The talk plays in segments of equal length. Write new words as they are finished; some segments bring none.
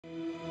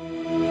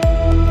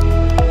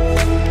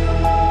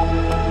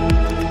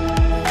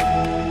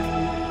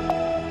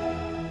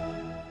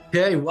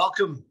Okay,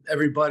 welcome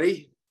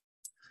everybody.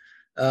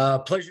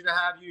 Pleasure to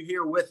have you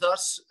here with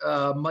us,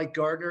 Mike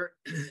Gardner,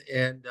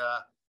 and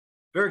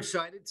very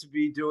excited to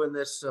be doing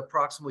this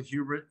Proximal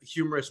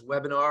Humerus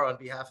webinar on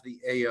behalf of the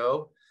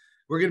AO.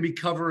 We're going to be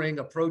covering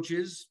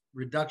approaches,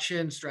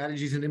 reduction,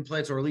 strategies, and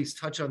implants, or at least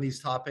touch on these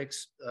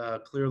topics.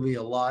 Clearly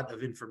a lot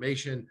of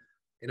information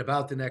in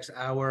about the next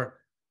hour.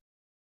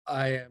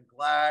 I am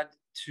glad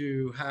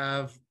to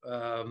have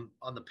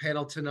on the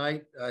panel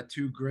tonight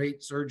two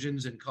great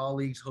surgeons and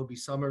colleagues, Hobie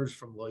Summers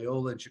from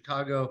Loyola in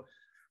Chicago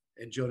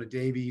and Jonah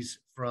Davies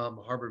from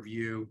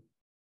Harborview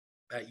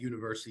at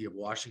University of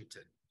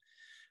Washington.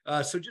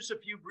 So just a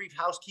few brief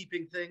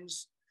housekeeping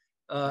things.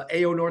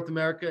 AO North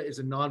America is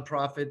a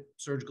nonprofit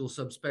surgical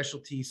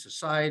subspecialty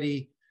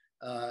society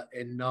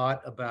and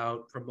not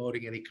about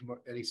promoting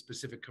any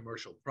specific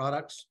commercial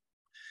products.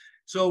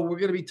 So we're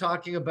going to be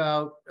talking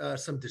about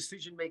some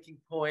decision-making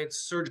points,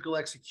 surgical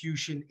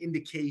execution,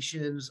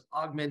 indications,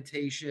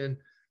 augmentation.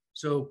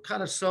 So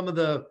kind of some of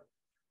the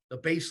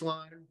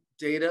baseline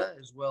data,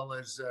 as well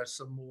as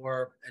some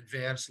more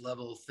advanced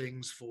level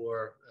things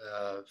for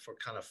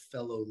kind of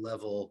fellow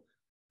level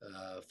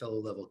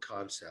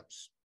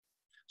concepts.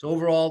 So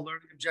overall,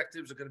 learning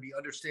objectives are going to be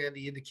understand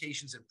the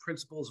indications and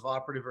principles of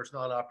operative versus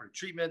non-operative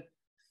treatment,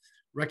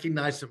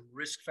 recognize some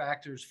risk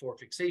factors for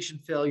fixation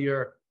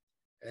failure,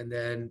 and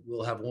then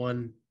we'll have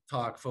one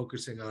talk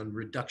focusing on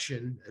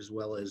reduction as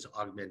well as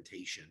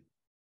augmentation.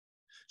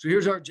 So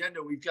here's our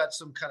agenda. We've got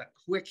some kind of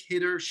quick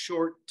hitter,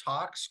 short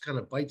talks, kind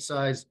of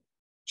bite-sized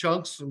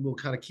chunks, and we'll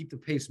kind of keep the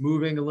pace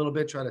moving a little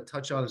bit, try to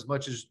touch on as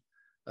much as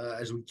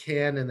we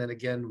can. And then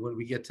again, when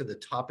we get to the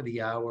top of the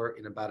hour,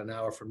 in about an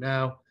hour from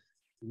now,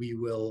 we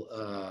will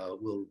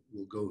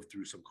we'll go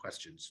through some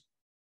questions.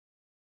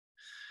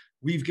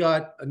 We've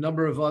got a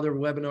number of other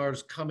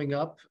webinars coming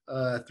up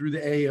through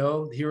the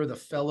AO. Here are the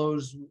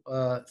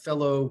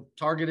fellow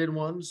targeted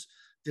ones: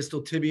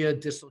 distal tibia,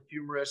 distal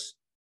humerus,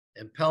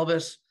 and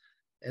pelvis,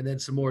 and then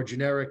some more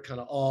generic kind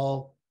of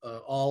all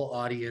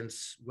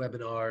audience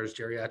webinars: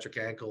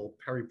 geriatric ankle,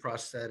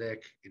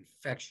 periprosthetic,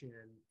 infection,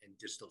 and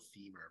distal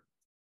femur.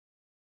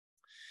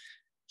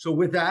 So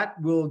with that,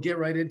 we'll get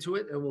right into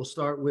it, and we'll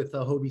start with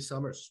Hobie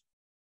Summers.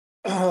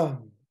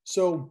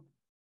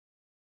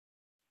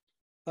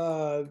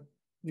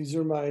 These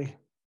are my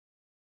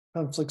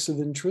conflicts of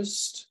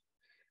interest.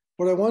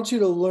 What I want you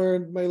to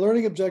learn, my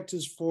learning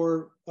objectives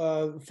for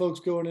folks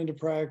going into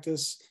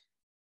practice,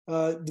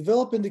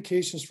 develop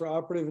indications for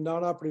operative and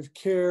non-operative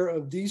care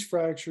of these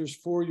fractures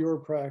for your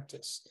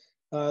practice.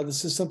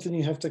 This is something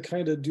you have to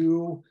kind of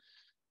do,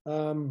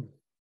 not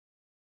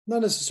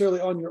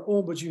necessarily on your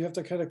own, but you have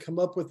to kind of come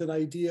up with an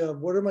idea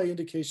of what are my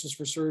indications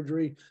for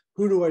surgery?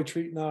 Who do I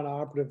treat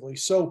non-operatively?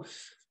 So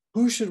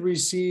who should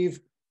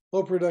receive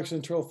local reduction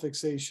internal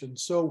fixation?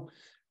 So,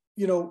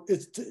 you know,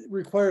 it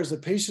requires a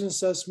patient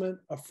assessment,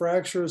 a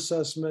fracture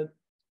assessment.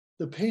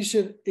 The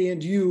patient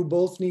and you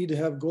both need to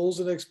have goals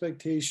and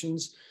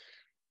expectations.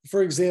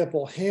 For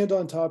example, hand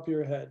on top of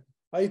your head.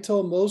 I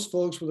tell most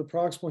folks with a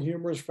proximal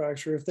humerus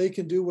fracture, if they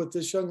can do what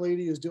this young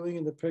lady is doing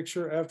in the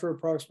picture after a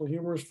proximal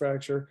humerus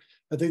fracture,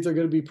 I think they're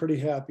going to be pretty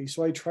happy.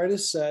 So I try to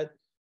set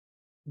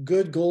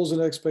good goals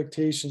and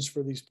expectations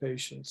for these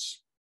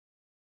patients.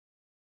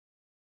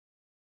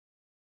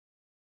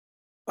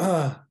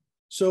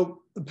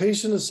 So the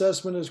patient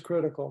assessment is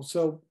critical.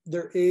 So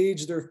their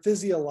age, their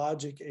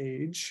physiologic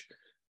age,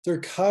 their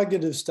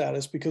cognitive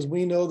status, because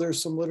we know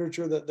there's some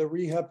literature that the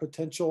rehab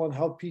potential and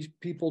how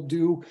people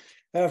do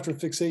after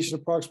fixation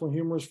of proximal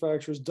humerus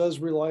fractures does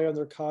rely on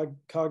their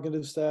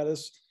cognitive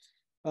status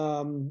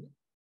and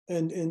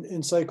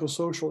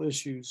psychosocial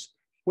issues.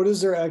 What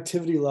is their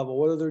activity level?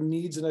 What are their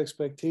needs and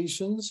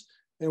expectations?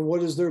 And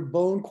what is their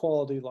bone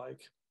quality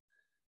like?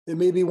 It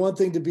may be one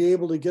thing to be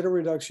able to get a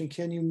reduction.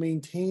 Can you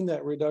maintain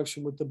that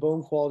reduction with the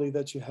bone quality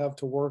that you have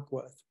to work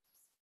with?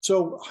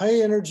 So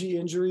high energy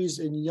injuries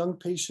in young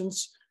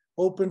patients,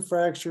 open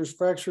fractures,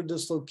 fracture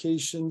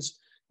dislocations.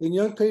 In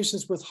young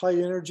patients with high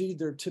energy,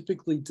 they're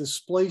typically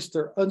displaced.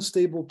 They're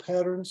unstable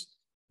patterns.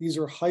 These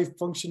are high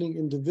functioning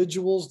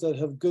individuals that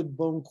have good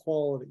bone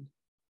quality.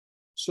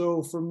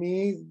 So for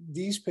me,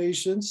 these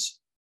patients,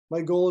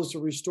 my goal is to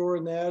restore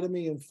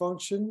anatomy and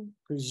function,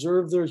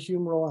 preserve their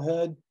humeral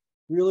head,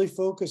 really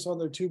focus on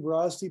their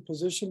tuberosity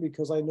position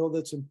because I know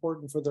that's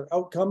important for their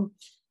outcome.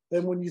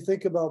 And when you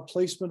think about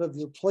placement of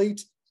your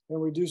plate and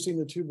reducing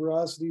the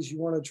tuberosities, you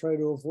want to try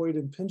to avoid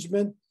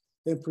impingement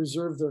and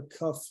preserve their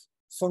cuff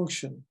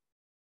function.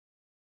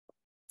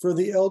 For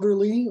the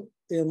elderly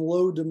and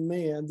low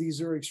demand, these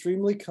are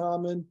extremely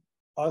common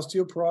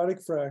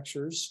osteoporotic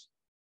fractures.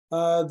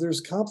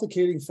 There's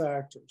complicating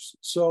factors.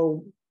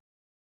 So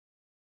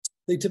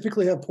they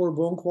typically have poor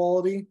bone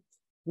quality.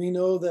 We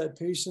know that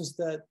patients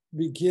that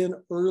begin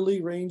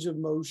early range of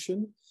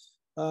motion,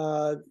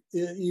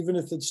 even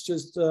if it's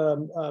just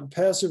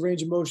passive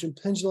range of motion,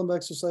 pendulum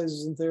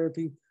exercises and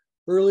therapy,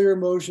 earlier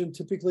motion,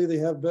 typically they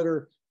have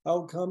better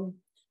outcome.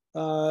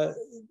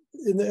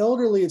 In the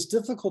elderly, it's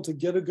difficult to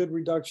get a good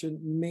reduction,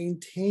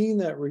 maintain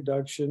that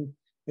reduction,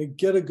 and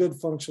get a good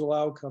functional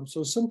outcome.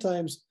 So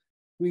sometimes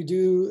We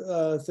do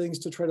things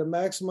to try to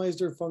maximize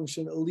their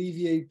function,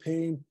 alleviate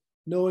pain,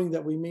 knowing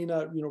that we may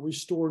not,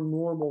 restore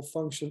normal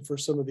function for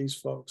some of these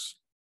folks.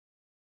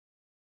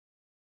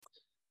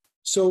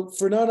 So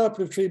for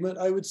non-operative treatment,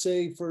 I would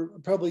say for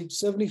probably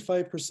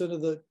 75%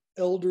 of the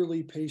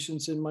elderly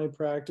patients in my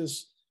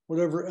practice,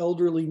 whatever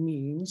elderly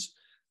means,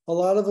 a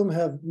lot of them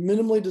have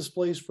minimally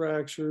displaced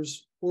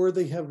fractures, or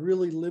they have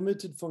really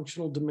limited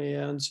functional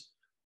demands,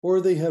 or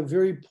they have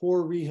very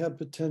poor rehab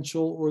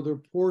potential, or they're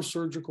poor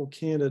surgical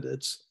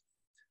candidates.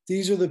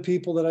 These are the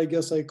people that I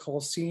guess I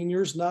call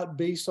seniors, not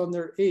based on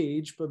their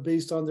age, but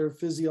based on their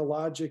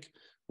physiologic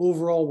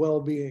overall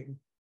well-being.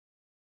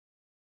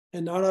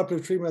 And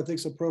non-operative treatment, I think,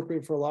 is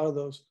appropriate for a lot of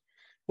those.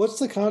 What's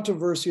the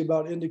controversy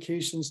about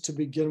indications to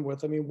begin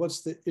with? I mean, what's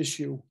the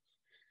issue?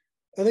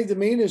 I think the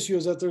main issue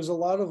is that there's a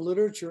lot of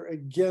literature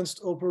against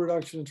open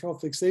reduction and internal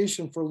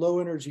fixation for low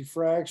energy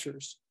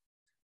fractures.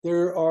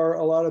 There are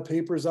a lot of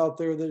papers out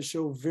there that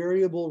show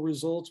variable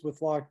results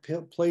with lock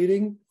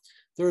plating.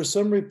 There are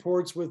some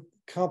reports with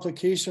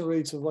complication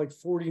rates of like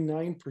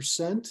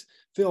 49%,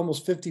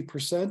 almost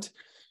 50%.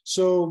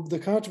 So the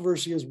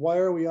controversy is, why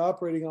are we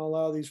operating on a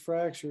lot of these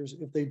fractures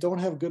if they don't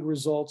have good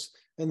results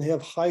and they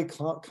have high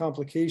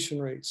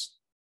complication rates?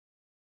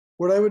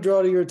 What I would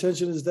draw to your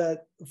attention is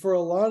that for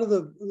a lot of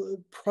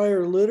the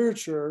prior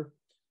literature,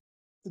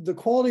 the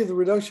quality of the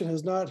reduction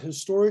has not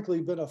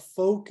historically been a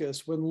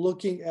focus when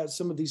looking at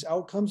some of these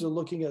outcomes or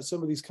looking at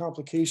some of these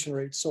complication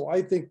rates. So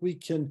I think we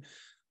can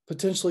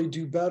potentially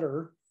do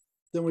better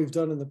than we've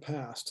done in the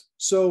past.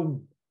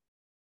 So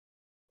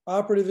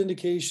operative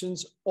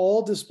indications,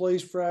 all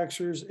displaced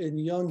fractures in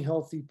young,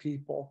 healthy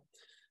people.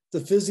 The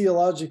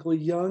physiologically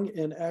young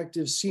and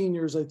active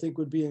seniors, I think,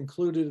 would be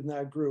included in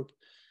that group.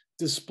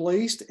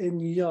 Displaced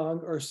and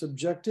young are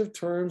subjective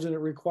terms, and it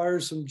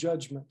requires some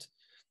judgment,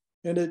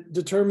 and it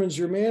determines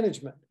your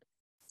management.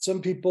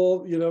 Some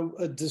people,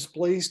 a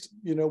displaced,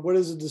 what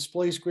is a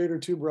displaced greater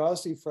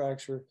tuberosity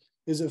fracture?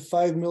 Is it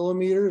 5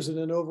 millimeters in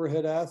an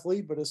overhead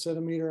athlete, but 1.5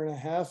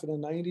 centimeters in a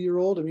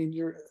 90-year-old? I mean,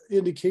 your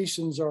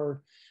indications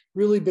are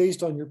really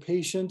based on your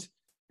patient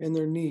and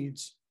their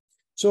needs.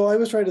 So I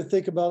was trying to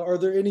think about, are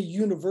there any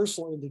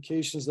universal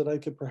indications that I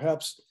could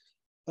perhaps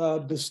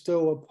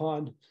bestow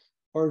upon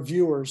our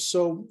viewers?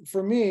 So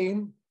for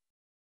me,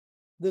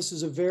 this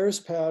is a varus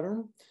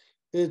pattern.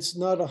 It's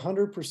not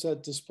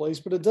 100%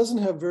 displaced, but it doesn't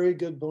have very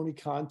good bony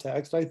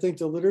contact. I think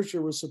the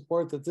literature would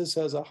support that this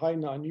has a high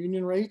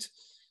non-union rate.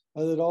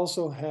 That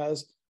also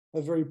has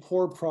a very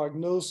poor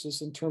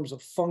prognosis in terms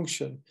of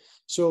function.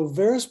 So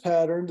varus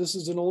pattern, this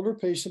is an older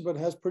patient, but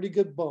has pretty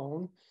good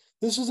bone.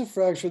 This is a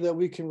fracture that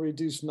we can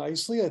reduce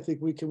nicely. I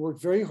think we can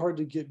work very hard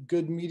to get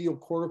good medial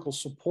cortical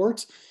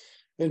support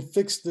and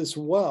fix this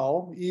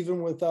well,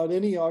 even without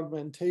any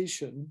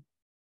augmentation,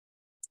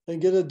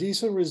 and get a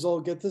decent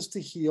result, get this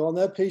to heal. And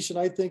that patient,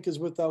 I think, is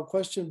without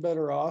question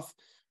better off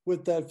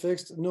with that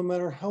fixed, no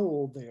matter how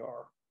old they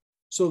are.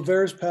 So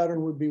varus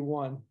pattern would be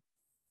one.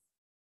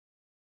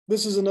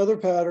 This is another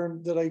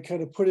pattern that I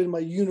kind of put in my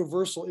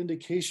universal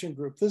indication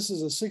group. This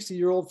is a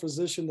 60-year-old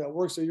physician that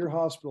works at your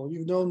hospital.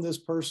 You've known this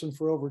person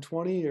for over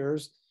 20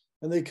 years,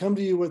 and they come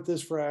to you with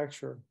this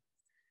fracture.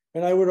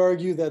 And I would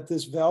argue that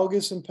this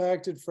valgus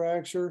impacted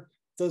fracture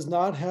does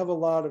not have a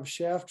lot of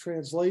shaft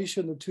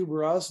translation. The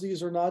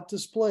tuberosities are not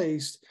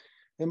displaced.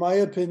 In my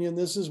opinion,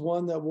 this is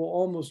one that will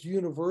almost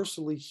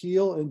universally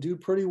heal and do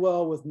pretty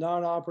well with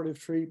non-operative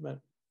treatment.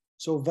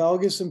 So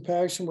valgus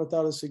impaction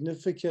without a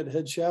significant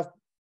head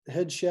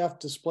shaft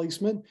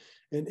displacement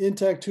and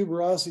intact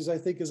tuberosities, I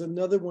think, is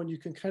another one you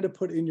can kind of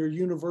put in your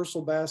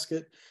universal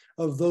basket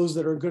of those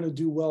that are going to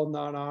do well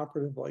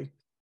non-operatively.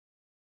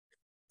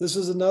 This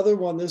is another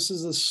one. This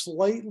is a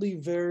slightly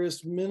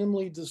varus,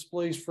 minimally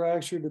displaced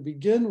fracture to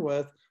begin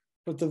with,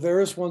 but the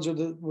varus ones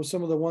were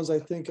some of the ones I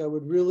think I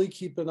would really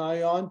keep an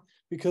eye on,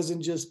 because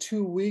in just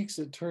 2 weeks,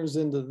 it turns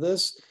into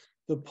this.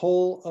 The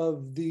pole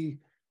of the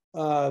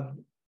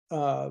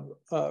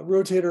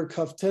rotator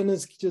cuff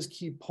tendons just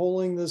keep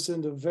pulling this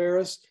into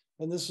varus,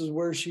 and this is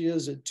where she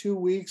is at 2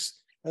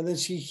 weeks. And then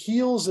she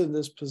heals in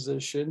this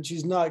position.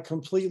 She's not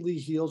completely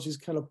healed. She's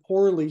kind of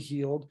poorly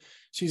healed.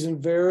 She's in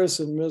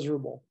varus and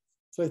miserable.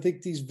 So I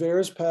think these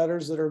varus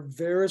patterns that are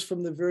varus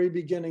from the very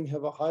beginning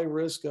have a high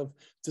risk of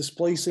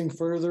displacing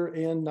further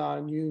and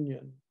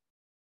non-union.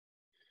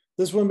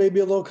 This one may be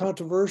a little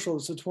controversial.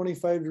 It's a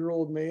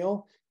 25-year-old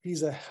male.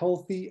 He's a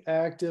healthy,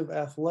 active,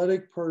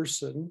 athletic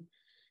person.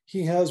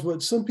 He has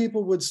what some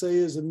people would say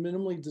is a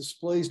minimally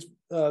displaced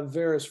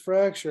varus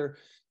fracture.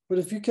 But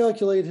if you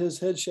calculate his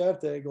head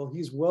shaft angle,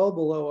 he's well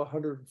below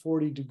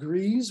 140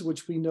 degrees,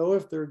 which we know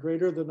if they're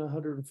greater than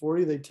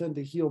 140, they tend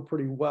to heal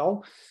pretty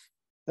well.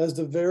 As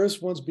the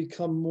varus ones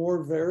become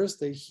more varus,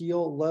 they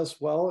heal less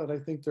well, and I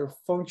think their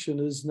function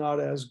is not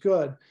as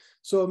good.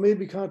 So it may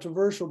be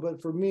controversial,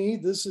 but for me,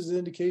 this is an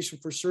indication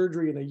for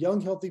surgery in a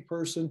young, healthy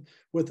person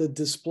with a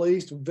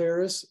displaced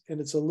varus, and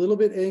it's a little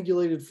bit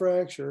angulated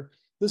fracture.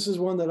 this is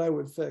one that I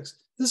would fix.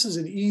 This is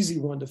an easy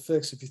one to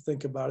fix if you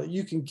think about it.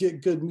 You can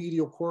get good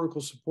medial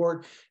cortical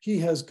support. He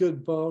has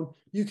good bone.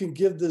 You can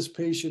give this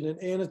patient an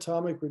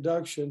anatomic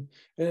reduction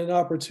and an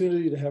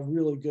opportunity to have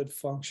really good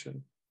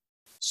function.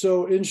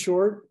 So in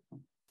short,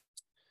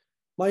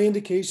 my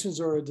indications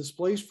are a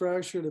displaced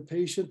fracture in a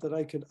patient that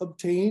I can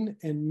obtain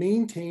and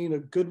maintain a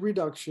good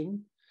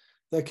reduction,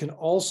 that can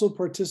also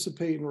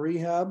participate in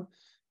rehab.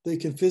 They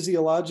can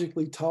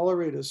physiologically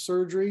tolerate a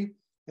surgery,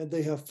 and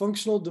they have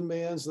functional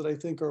demands that I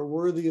think are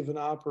worthy of an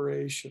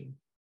operation.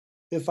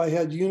 If I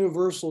had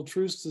universal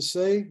truths to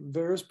say,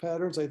 varus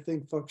patterns, I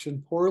think,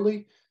 function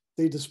poorly.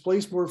 They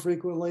displace more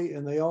frequently,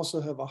 and they also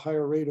have a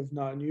higher rate of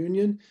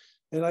non-union.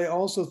 And I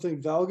also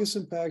think valgus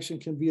impaction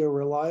can be a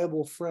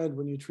reliable friend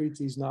when you treat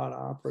these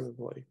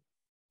non-operatively.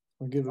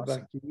 I'll give it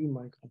back to you,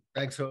 Michael.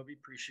 Thanks, Hobie.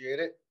 Appreciate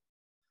it.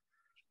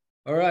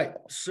 All right.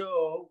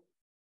 So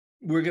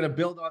we're going to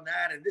build on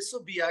that. And this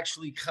will be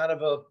actually kind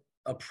of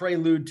a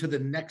prelude to the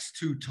next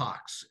two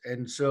talks.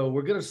 And so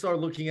we're going to start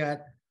looking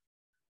at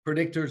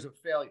predictors of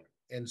failure.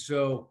 And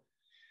so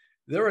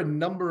there are a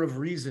number of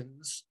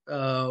reasons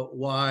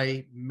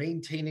why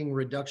maintaining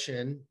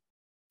reduction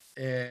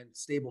and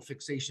stable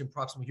fixation in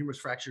proximal humerus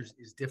fractures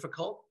is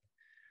difficult,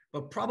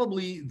 but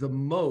probably the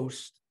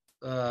most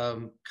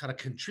kind of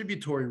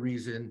contributory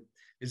reason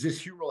is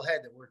this humeral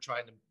head that we're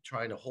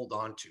trying to hold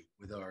on to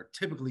with our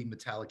typically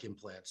metallic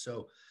implants.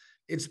 So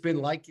it's been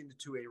likened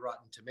to a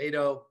rotten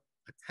tomato,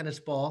 a tennis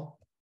ball,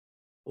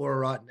 or a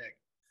rotten egg.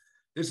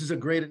 This is a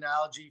great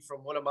analogy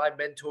from one of my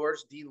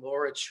mentors, Dean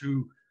Lorich,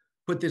 who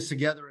put this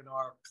together in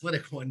our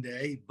clinic one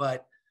day.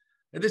 But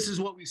this is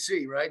what we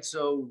see, right?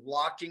 So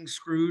locking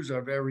screws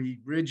are very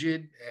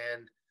rigid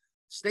and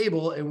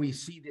stable, and we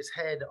see this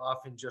head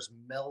often just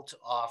melt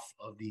off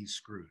of these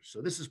screws.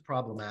 So this is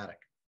problematic.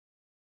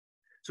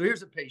 So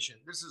here's a patient.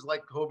 This is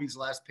like Hobie's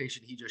last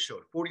patient he just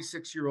showed.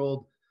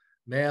 46-year-old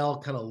male,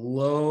 kind of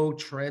low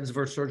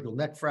transverse surgical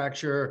neck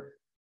fracture,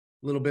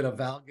 a little bit of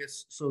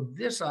valgus. So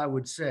this, I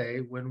would say,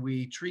 when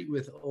we treat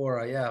with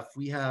ORIF,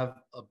 we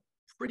have a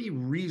pretty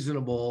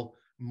reasonable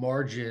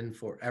margin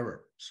for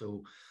error.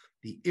 So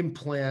the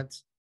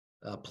implant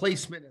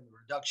placement and the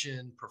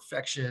reduction,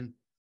 perfection,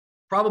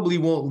 probably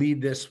won't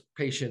lead this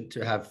patient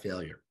to have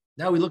failure.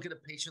 Now we look at a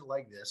patient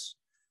like this.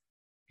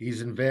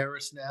 He's in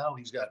varus now.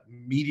 He's got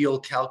medial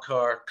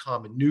calcar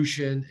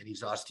comminution, and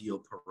he's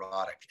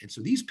osteoporotic. And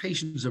so these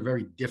patients are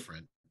very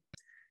different.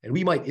 And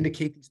we might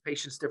indicate these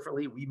patients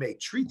differently. We may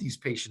treat these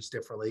patients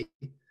differently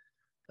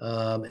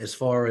as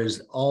far as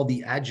all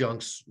the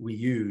adjuncts we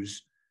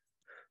use.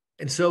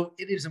 And so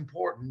it is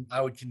important,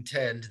 I would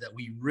contend, that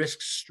we risk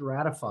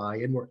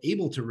stratify, and we're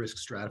able to risk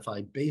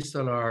stratify based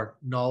on our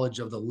knowledge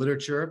of the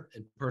literature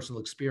and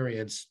personal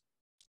experience,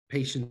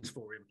 patients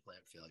for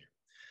implant failure.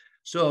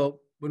 So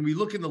when we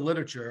look in the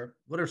literature,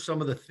 what are some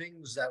of the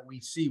things that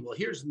we see? Well,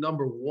 here's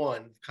number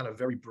one, kind of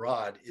very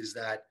broad, is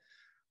that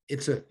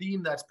it's a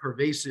theme that's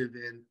pervasive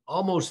in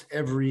almost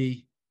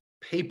every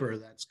paper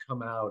that's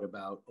come out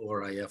about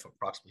ORIF, or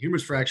proximal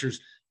humerus fractures.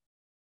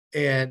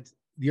 And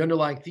the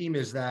underlying theme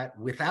is that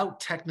without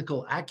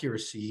technical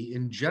accuracy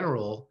in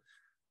general,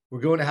 we're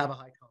going to have a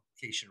high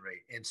complication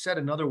rate. And said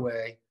another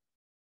way,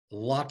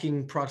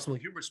 locking proximal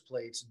humerus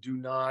plates do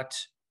not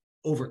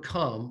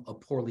overcome a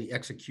poorly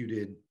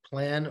executed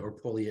plan or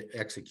poorly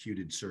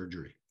executed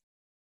surgery.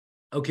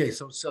 Okay,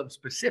 so some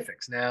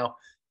specifics. Now,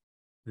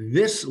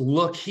 this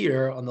look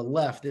here on the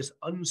left, this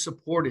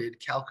unsupported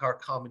calcar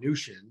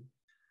comminution,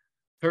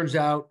 turns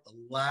out a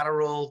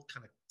lateral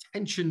kind of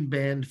tension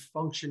band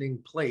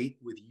functioning plate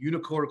with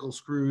unicortical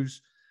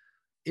screws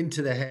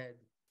into the head,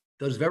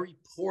 does very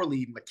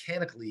poorly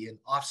mechanically in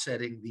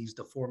offsetting these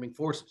deforming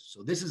forces.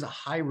 So this is a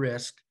high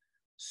risk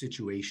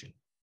situation.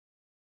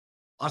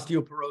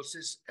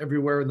 Osteoporosis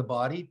everywhere in the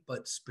body,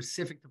 but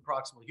specific to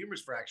proximal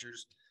humerus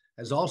fractures,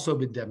 has also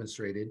been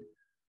demonstrated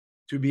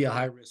to be a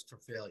high risk for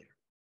failure.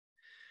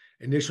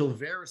 Initial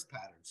varus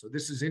pattern. So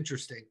this is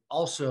interesting.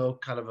 Also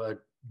kind of a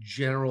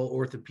general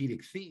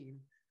orthopedic theme,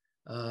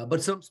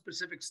 but some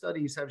specific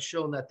studies have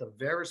shown that the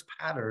varus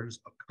patterns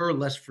occur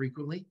less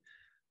frequently,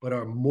 but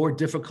are more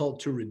difficult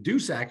to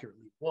reduce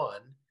accurately,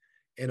 one,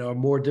 and are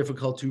more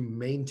difficult to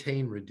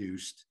maintain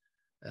reduced,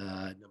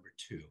 number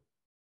two.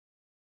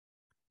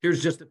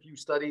 Here's just a few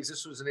studies.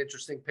 This was an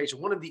interesting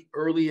patient. One of the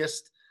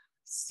earliest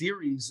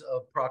series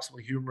of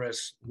proximal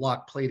humerus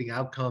lock plating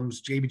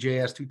outcomes,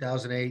 JBJS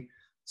 2008,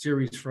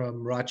 series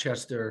from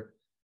Rochester,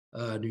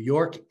 New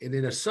York. And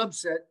in a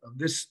subset of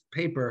this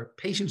paper,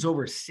 patients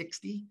over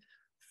 60,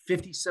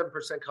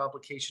 57%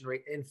 complication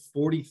rate, and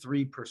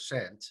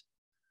 43%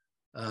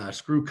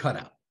 screw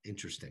cutout.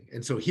 Interesting.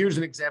 And so here's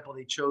an example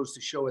they chose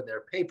to show in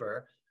their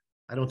paper.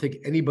 I don't think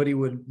anybody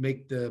would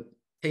make the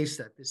case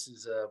that this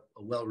is a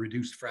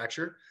well-reduced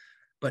fracture,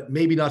 but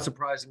maybe not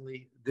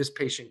surprisingly, this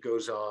patient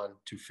goes on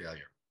to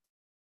failure.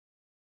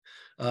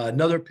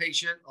 Another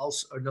patient,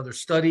 also another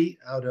study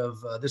out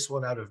of this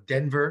one out of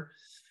Denver,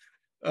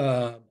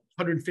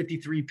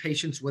 153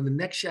 patients when the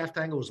neck shaft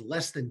angle was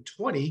less than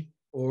 20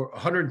 or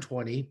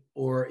 120,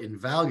 or in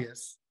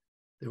valgus,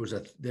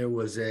 there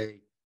was a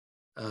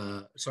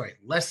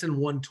less than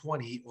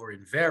 120, or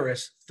in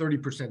varus,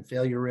 30%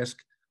 failure risk,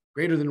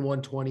 greater than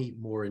 120,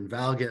 more in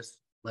valgus,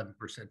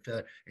 11%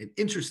 failure. And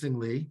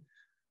interestingly,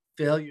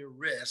 failure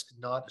risk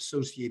not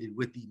associated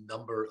with the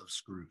number of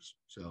screws.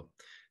 So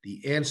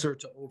the answer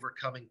to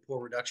overcoming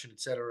poor reduction, et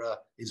cetera,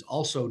 is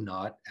also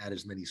not add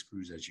as many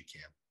screws as you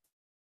can.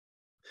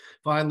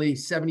 Finally,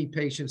 70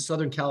 patients,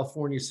 Southern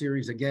California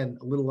series, again,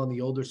 a little on the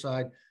older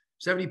side,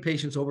 70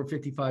 patients over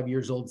 55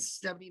 years old,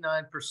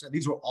 79%,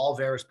 these were all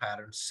varus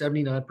patterns,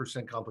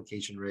 79%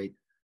 complication rate,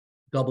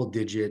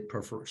 double-digit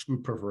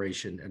screw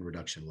perforation and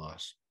reduction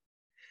loss.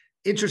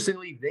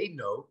 Interestingly, they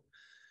note,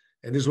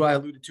 and this is what I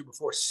alluded to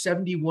before,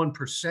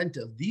 71%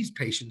 of these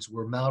patients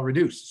were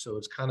malreduced. So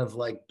it's kind of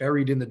like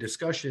buried in the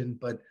discussion,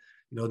 but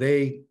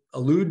they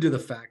allude to the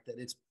fact that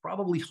it's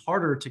probably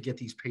harder to get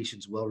these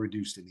patients well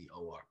reduced in the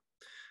OR.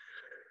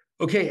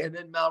 Okay, and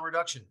then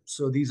malreduction.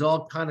 So these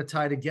all kind of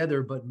tie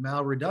together, but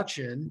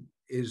malreduction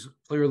is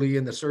clearly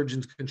in the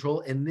surgeon's control,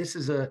 and this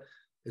is a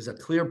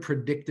clear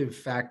predictive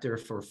factor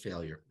for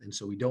failure. And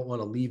so we don't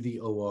want to leave the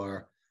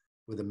OR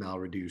with a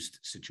malreduced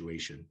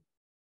situation.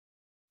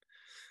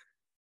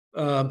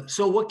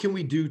 So what can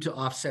we do to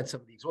offset some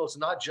of these? Well, it's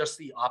not just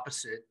the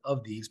opposite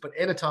of these, but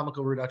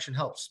anatomical reduction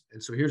helps.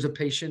 And so here's a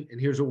patient,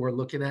 and here's what we're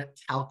looking at: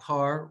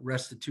 calcar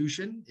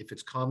restitution. If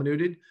it's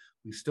comminuted,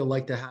 we still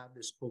like to have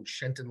this quote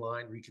Shenton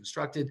line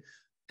reconstructed,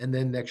 and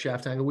then neck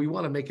shaft angle. We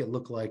want to make it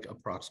look like a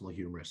proximal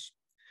humerus.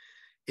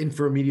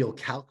 Inframedial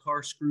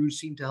calcar screws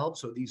seem to help.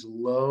 So these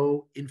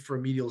low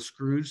inframedial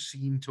screws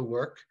seem to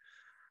work.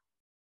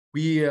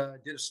 We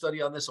did a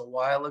study on this a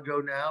while ago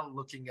now,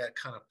 looking at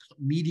kind of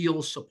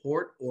medial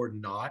support or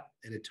not.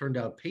 And it turned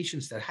out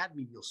patients that had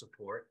medial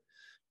support,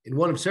 in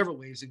one of several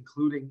ways,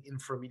 including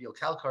inframedial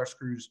calcar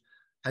screws,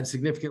 had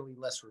significantly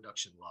less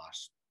reduction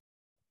loss.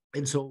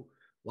 And so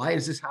why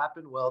does this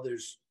happen? Well,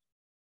 there's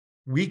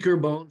weaker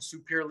bone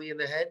superiorly in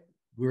the head.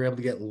 We're able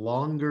to get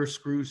longer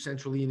screws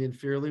centrally and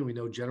inferiorly. We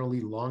know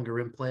generally longer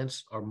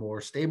implants are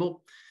more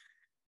stable.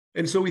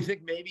 And so we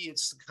think maybe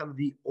it's kind of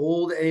the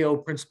old AO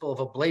principle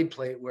of a blade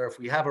plate, where if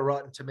we have a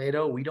rotten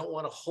tomato, we don't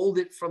want to hold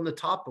it from the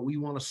top, but we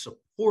want to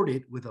support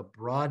it with a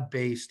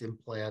broad-based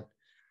implant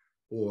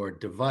or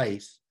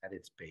device at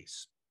its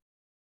base.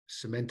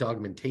 Cement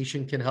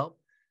augmentation can help.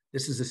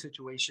 This is a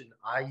situation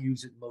I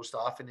use it most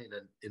often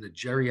in a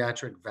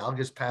geriatric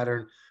valgus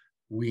pattern.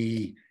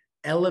 We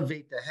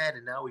elevate the head,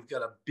 and now we've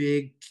got a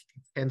big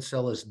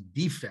cancellous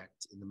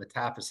defect in the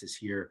metaphysis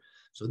here.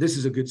 So this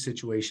is a good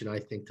situation, I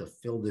think, to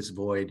fill this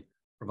void,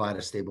 provide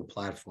a stable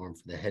platform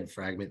for the head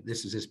fragment.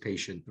 This is this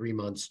patient, 3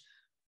 months,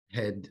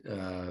 head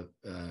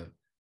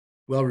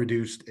well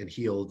reduced and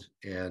healed,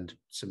 and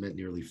cement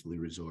nearly fully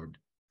resorbed.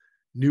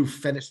 New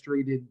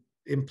fenestrated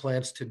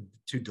implants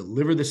to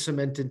deliver the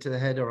cement into the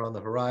head are on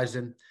the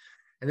horizon.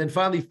 And then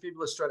finally,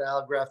 fibula strut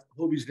allograft.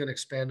 Hobie's going to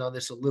expand on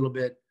this a little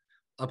bit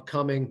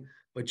upcoming,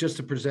 but just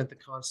to present the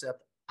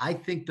concept, I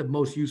think the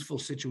most useful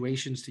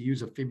situations to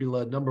use a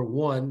fibula, number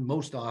one,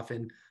 most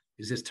often,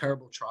 is this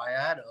terrible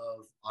triad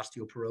of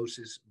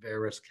osteoporosis,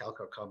 varus,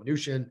 calcar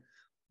comminution,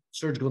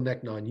 surgical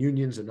neck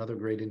non-unions, another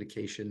great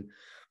indication.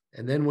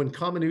 And then when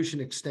comminution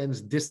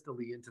extends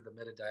distally into the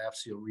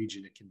metadiaphyseal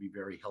region, it can be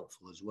very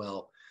helpful as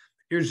well.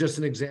 Here's just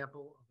an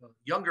example of a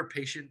younger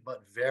patient,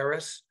 but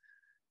varus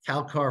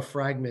calcar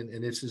fragment,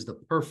 and this is the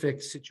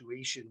perfect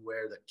situation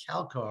where the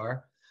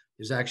calcar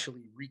is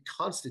actually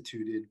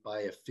reconstituted by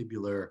a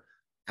fibular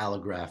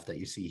allograft that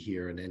you see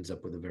here, and ends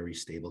up with a very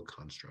stable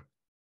construct.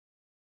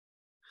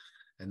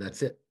 And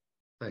that's it.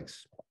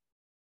 Thanks.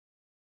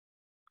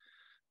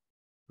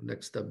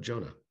 Next up,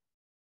 Jonah.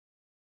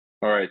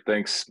 All right,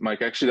 thanks,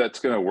 Mike. Actually, that's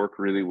going to work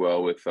really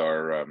well with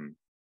our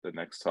the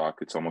next talk.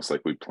 It's almost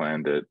like we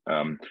planned it.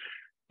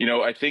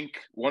 I think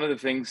one of the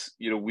things,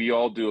 we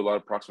all do a lot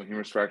of proximal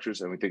humerus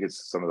fractures, and we think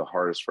it's some of the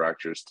hardest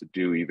fractures to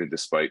do, even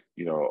despite,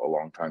 a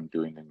long time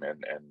doing them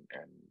and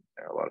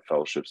a lot of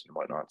fellowships and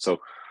whatnot. So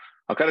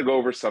I'll kind of go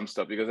over some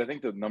stuff, because I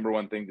think the number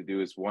one thing to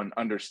do is, one,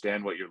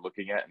 understand what you're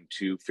looking at, and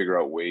two, figure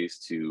out ways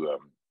to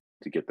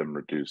get them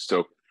reduced.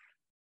 So,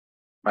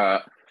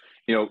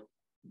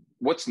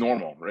 what's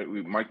normal, right?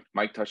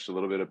 Mike touched a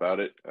little bit about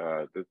it.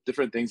 The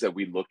different things that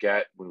we look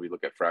at when we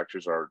look at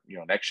fractures are,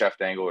 neck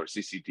shaft angle or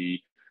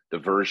CCD, the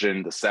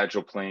version, the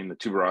sagittal plane, the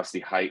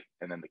tuberosity height,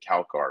 and then the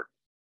calcar.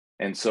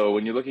 And so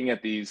when you're looking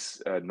at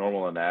these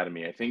normal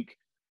anatomy, I think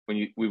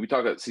when we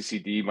talk about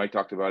CCD, Mike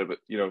talked about it, but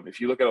if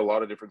you look at a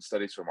lot of different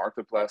studies from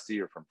arthroplasty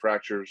or from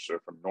fractures or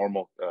from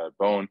normal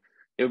bone,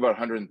 you have about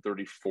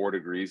 134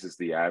 degrees is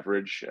the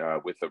average,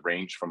 with a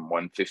range from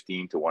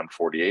 115 to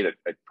 148.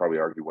 I'd probably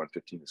argue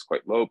 115 is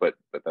quite low, but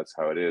that's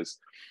how it is.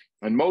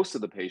 And most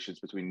of the patients,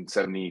 between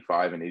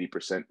 75 and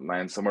 80%,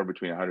 land somewhere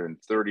between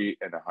 130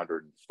 and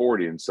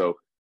 140. And so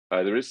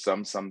there is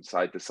some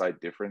side-to-side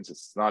difference.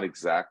 It's not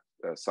exact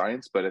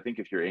science, but I think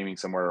if you're aiming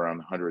somewhere around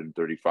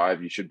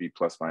 135, you should be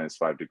plus minus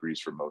 5 degrees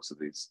for most of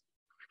these.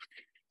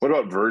 What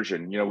about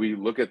version? We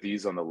look at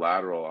these on the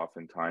lateral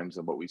oftentimes,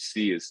 and what we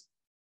see is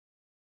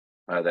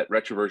that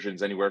retroversion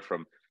is anywhere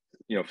from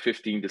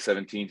 15 to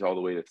 17 to all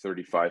the way to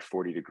 35,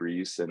 40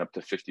 degrees and up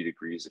to 50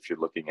 degrees if you're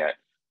looking at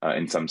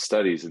in some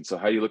studies. And so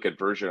how you look at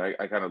version,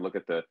 I kind of look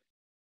at the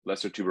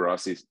lesser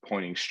tuberosities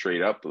pointing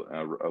straight up,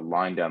 a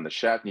line down the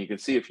shaft. And you can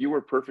see if you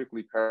were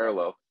perfectly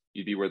parallel,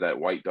 you'd be where that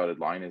white dotted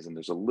line is. And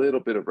there's a little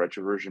bit of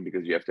retroversion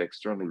because you have to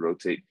externally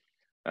rotate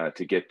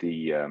to get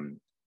the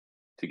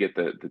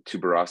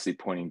tuberosity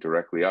pointing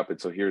directly up.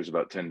 And so here's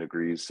about 10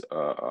 degrees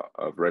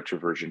of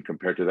retroversion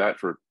compared to that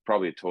for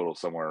probably a total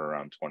somewhere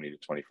around 20 to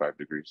 25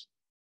 degrees.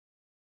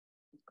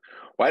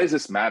 Why does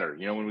this matter?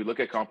 When we look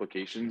at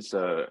complications,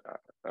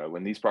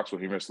 when these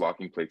proximal humerus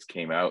locking plates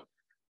came out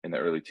in the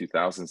early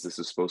 2000s, this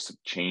was supposed to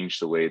change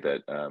the way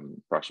that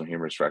proximal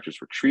humerus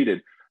fractures were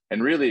treated.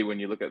 And really, when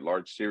you look at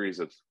large series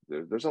of,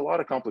 there's a lot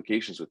of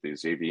complications with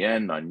these: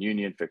 AVN,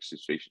 non-union,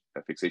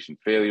 fixation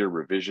failure,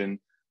 revision.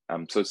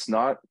 So it's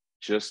not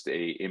just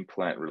a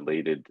implant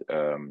related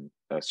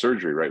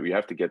surgery, right? We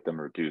have to get them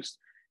reduced.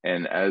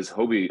 And as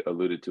Hobie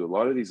alluded to, a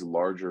lot of these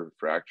larger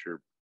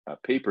fracture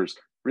papers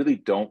really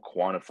don't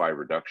quantify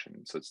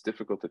reduction. So it's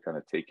difficult to kind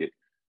of take it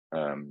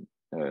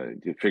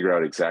to figure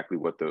out exactly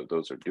what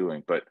those are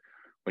doing. But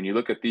when you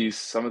look at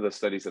some of the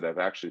studies that have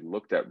actually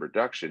looked at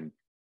reduction,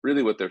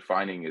 really what they're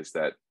finding is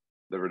that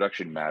the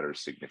reduction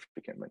matters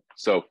significantly.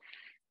 So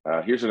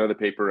here's another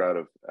paper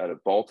out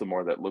of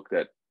Baltimore that looked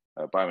at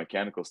a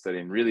biomechanical study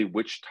and really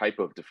which type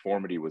of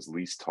deformity was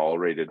least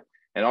tolerated.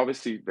 And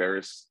obviously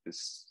varus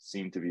is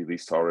seen to be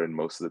least tolerated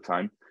most of the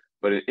time.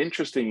 But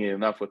interestingly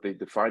enough, what they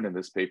defined in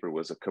this paper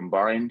was a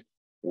combined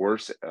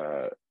worse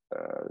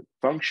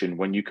function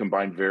when you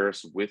combine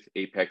varus with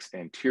apex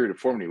anterior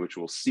deformity, which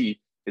we'll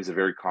see is a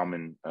very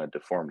common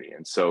deformity.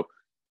 And so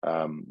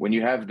when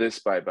you have this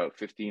by about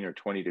 15 or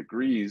 20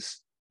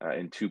 degrees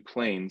in two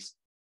planes,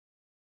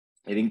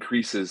 it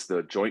increases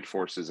the joint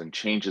forces and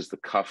changes the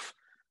cuff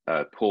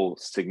pull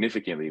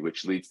significantly,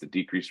 which leads to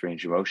decreased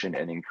range of motion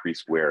and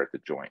increased wear at the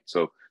joint.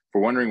 So if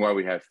we're wondering why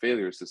we have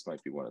failures, this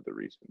might be one of the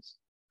reasons.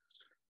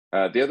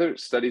 The other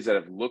studies that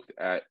have looked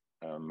at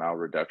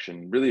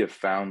malreduction really have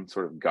found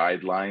sort of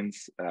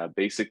guidelines,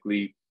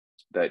 basically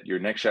that your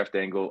neck shaft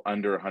angle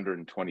under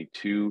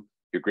 122,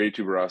 your graded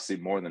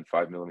tuberosity more than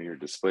 5 millimeter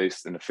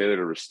displaced, and a failure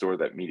to restore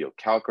that medial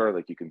calcar,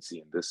 like you can see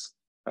in this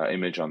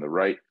image on the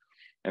right,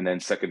 and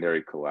then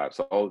secondary collapse.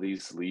 All of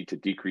these lead to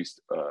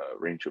decreased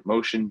range of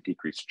motion,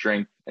 decreased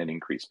strength, and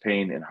increased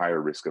pain and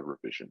higher risk of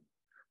revision.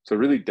 So it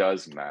really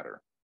does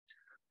matter.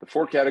 The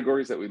four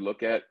categories that we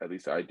look at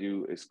least I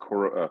do, is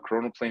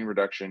coronal plane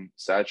reduction,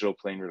 sagittal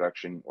plane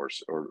reduction,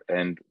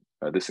 and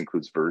this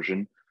includes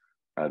version,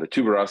 the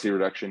tuberosity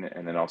reduction,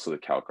 and then also the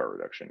calcar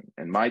reduction.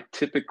 And my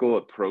typical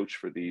approach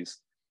for these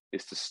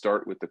is to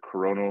start with the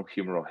coronal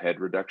humeral head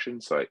reduction.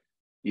 So I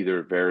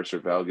either varus or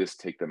valgus,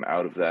 take them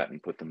out of that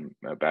and put them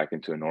back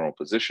into a normal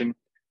position.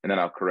 And then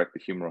I'll correct the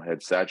humeral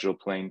head sagittal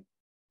plane.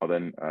 I'll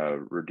then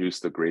reduce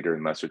the greater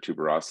and lesser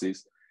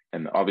tuberosities.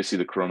 And obviously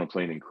the coronal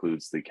plane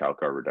includes the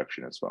calcar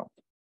reduction as well.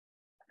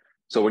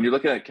 So when you're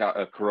looking at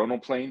a coronal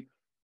plane,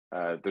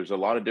 there's a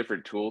lot of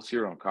different tools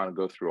here. I'll kind of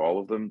go through all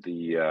of them.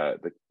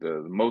 The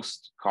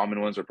most common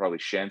ones are probably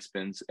shank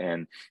spins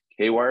and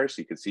K-wires.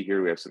 So you can see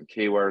here we have some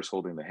K-wires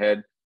holding the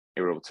head.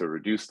 We're able to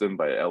reduce them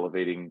by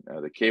elevating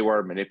the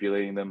K-wire,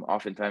 manipulating them.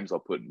 Oftentimes I'll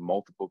put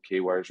multiple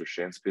K-wires or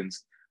shank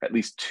spins, at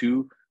least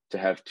two, to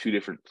have two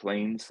different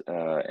planes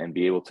and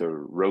be able to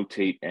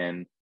rotate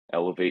and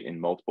elevate in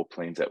multiple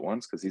planes at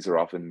once, because these are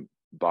often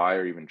bi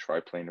or even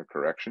triplanar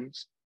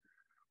corrections.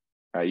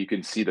 You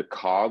can see the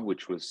cob,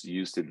 which was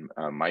used in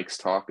Mike's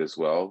talk as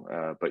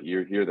well, but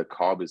here the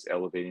cob is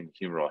elevating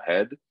the humeral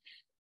head.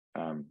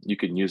 You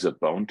can use a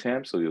bone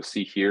tamp, so you'll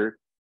see here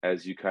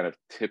as you kind of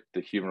tip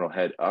the humeral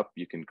head up,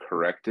 you can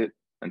correct it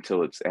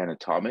until it's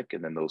anatomic,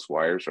 and then those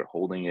wires are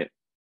holding it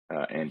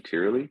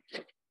anteriorly.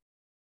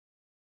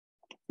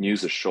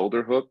 Use a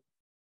shoulder hook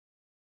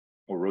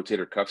or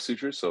rotator cuff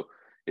suture. So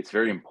it's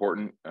very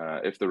important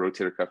if the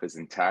rotator cuff is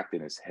intact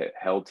and is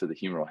held to the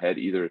humeral head,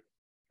 either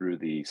through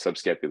the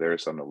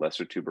subscapularis on the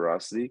lesser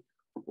tuberosity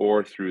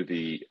or through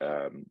the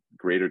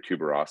greater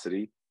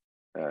tuberosity,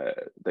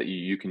 that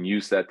you can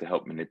use that to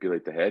help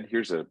manipulate the head.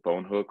 Here's a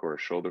bone hook or a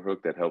shoulder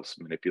hook that helps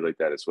manipulate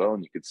that as well.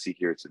 And you can see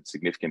here it's in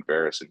significant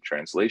varus in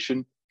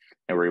translation,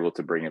 and we're able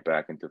to bring it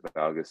back into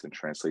valgus and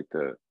translate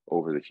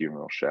over the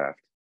humeral shaft.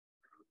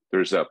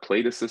 There's a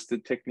plate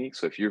assisted technique.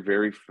 So if you're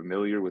very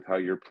familiar with how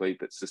your plate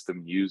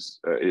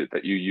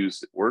that you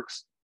use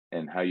works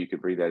and how you can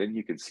bring that in,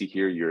 you can see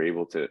here you're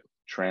able to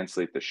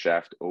translate the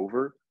shaft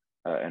over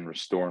and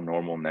restore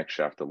normal neck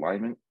shaft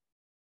alignment.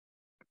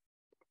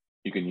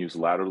 You can use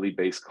laterally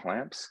based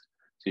clamps.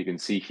 So you can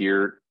see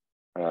here,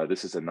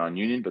 this is a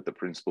non-union, but the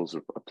principles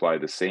apply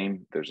the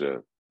same. There's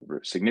a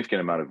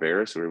significant amount of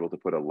varus, so we're able to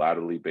put a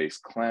laterally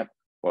based clamp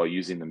while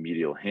using the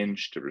medial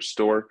hinge to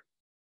restore,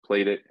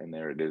 plate it, and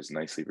there it is,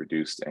 nicely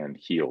reduced and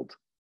healed.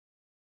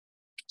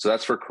 So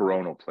that's for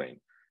coronal plane.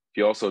 If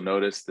you also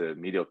notice, the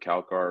medial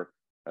calcar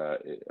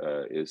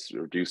is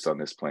reduced on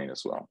this plane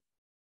as well.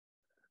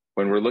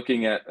 When we're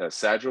looking at a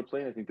sagittal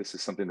plane, I think this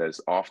is something that is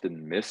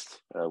often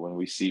missed when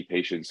we see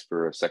patients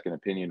for a second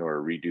opinion or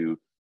a redo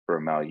for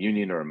a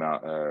malunion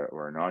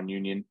or a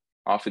non-union.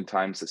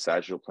 Oftentimes the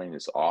sagittal plane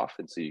is off,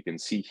 and so you can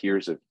see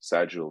here's a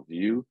sagittal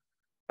view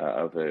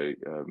of a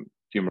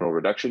humeral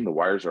reduction. The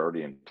wires are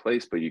already in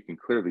place, but you can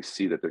clearly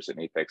see that there's an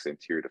apex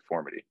anterior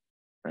deformity,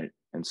 right?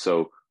 And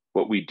so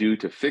what we do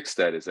to fix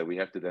that is that we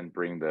have to then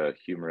bring the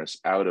humerus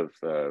out of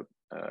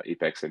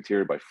apex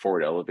anterior by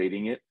forward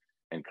elevating it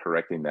and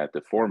correcting that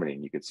deformity.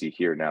 And you can see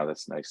here now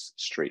that's a nice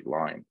straight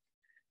line.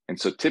 And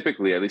so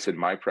typically, at least in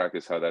my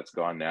practice, how that's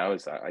gone now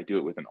is I do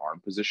it with an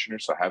arm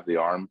positioner. So I have the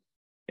arm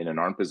in an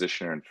arm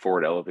positioner and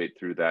forward elevate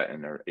through that,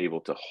 and are able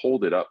to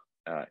hold it up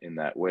in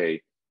that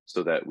way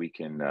so that we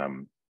can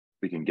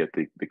get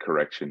the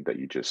correction that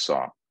you just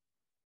saw.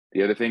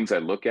 The other things I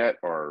look at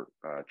are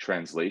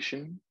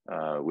translation,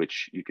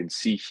 which you can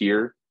see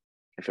here.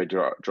 If I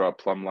draw a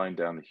plumb line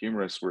down the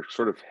humerus, we're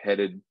sort of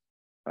headed,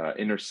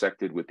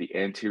 intersected with the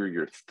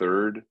anterior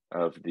third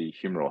of the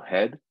humeral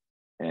head.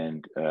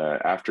 And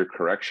after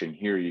correction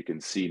here, you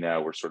can see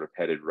now we're sort of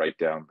headed right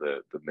down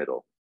the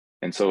middle.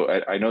 And so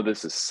I know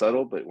this is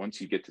subtle, but once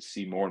you get to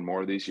see more and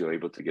more of these, you're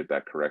able to get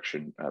that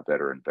correction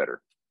better and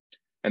better.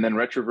 And then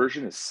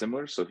retroversion is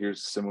similar. So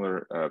here's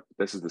similar,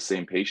 this is the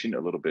same patient a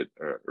little bit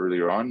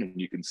earlier on.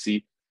 And you can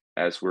see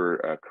as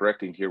we're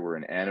correcting here, we're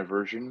in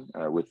anaversion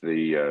with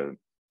the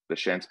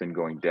Shantzman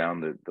going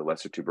down the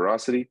lesser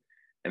tuberosity.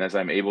 And as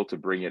I'm able to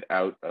bring it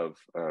out of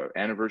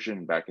anaversion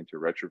and back into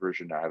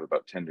retroversion, I have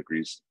about 10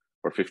 degrees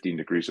or 15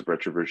 degrees of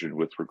retroversion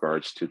with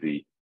regards to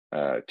the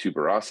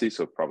tuberosity.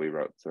 So probably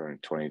about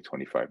 20,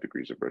 25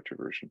 degrees of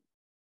retroversion.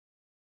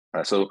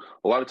 So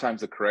a lot of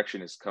times the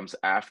correction comes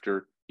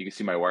after. You can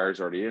see my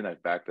wires already in,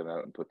 I've backed them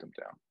out and put them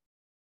down.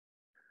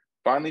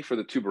 Finally, for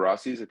the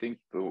tuberosities, I think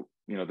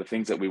the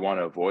things that we want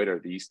to avoid are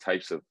these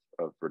types of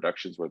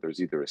reductions where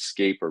there's either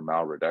escape or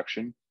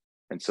malreduction.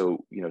 And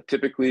so,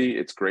 typically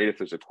it's great if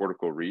there's a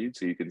cortical read.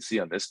 So you can see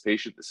on this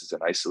patient, this is an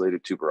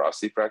isolated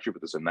tuberosity fracture,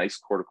 but there's a nice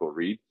cortical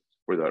read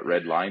where that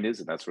red line is,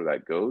 and that's where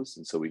that goes.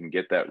 And so we can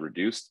get that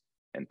reduced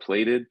and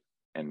plated,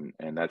 and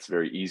that's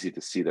very easy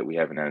to see that we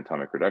have an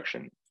anatomic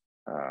reduction.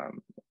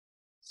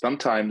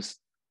 Sometimes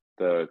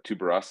the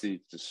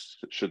tuberosity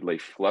just should lay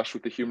flush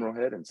with the humeral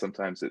head, and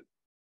sometimes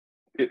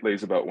it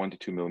lays about 1 to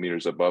 2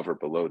 millimeters above or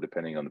below,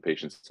 depending on the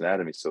patient's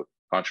anatomy. So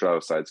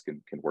contralateral sides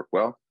can work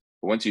well.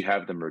 But once you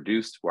have them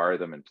reduced, wire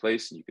them in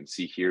place, and you can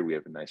see here we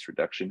have a nice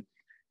reduction,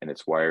 and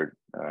it's wired.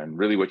 And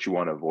really what you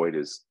want to avoid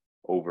is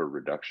over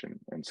reduction.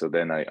 And so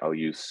then I'll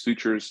use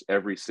sutures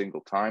every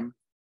single time.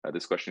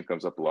 This question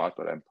comes up a lot,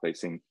 but I'm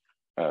placing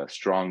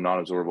strong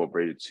non-absorbable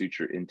braided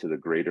suture into the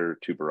greater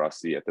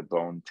tuberosity at the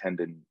bone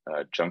tendon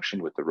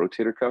junction with the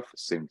rotator cuff.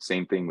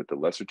 Same thing with the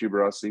lesser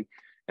tuberosity,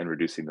 and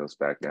reducing those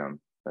back down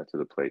to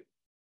the plate.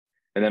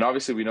 And then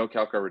obviously we know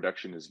calcar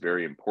reduction is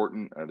very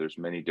important. There's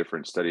many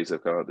different studies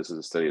that come out. This is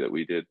a study that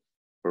we did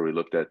where we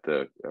looked at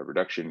the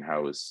reduction,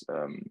 how is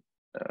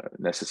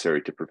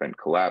necessary to prevent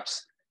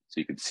collapse. So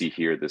you can see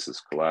here, this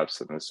is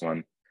collapse in this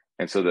one.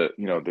 And so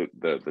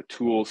the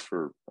tools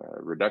for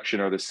reduction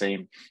are the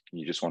same.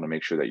 You just want to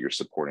make sure that you're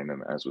supporting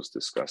them, as was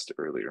discussed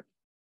earlier.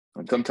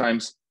 And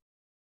sometimes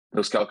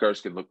those calcars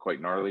can look quite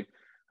gnarly,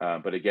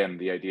 but again,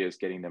 the idea is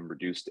getting them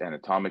reduced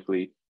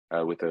anatomically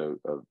with a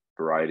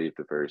variety of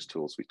the various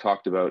tools we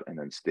talked about, and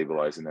then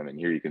stabilizing them. And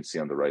here you can see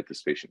on the right,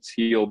 this patient's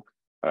healed,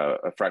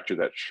 a fracture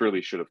that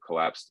surely should have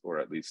collapsed, or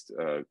at least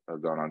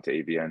gone on to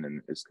AVN,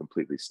 and is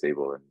completely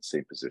stable in the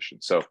same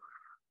position. So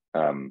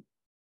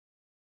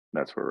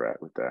that's where we're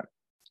at with that.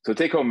 So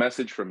take home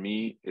message from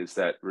me is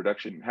that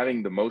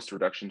having the most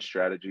reduction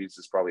strategies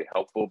is probably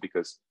helpful,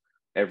 because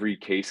every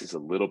case is a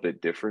little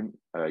bit different.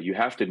 You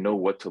have to know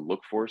what to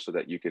look for so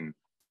that you can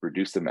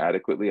reduce them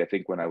adequately. I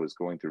think when I was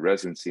going through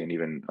residency, and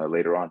even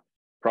later on,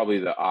 probably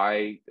the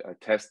eye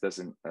test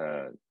doesn't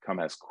come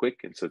as quick.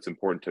 And so it's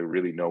important to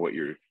really know what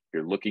you're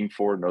looking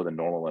for, know the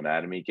normal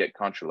anatomy, get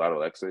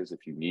contralateral x-rays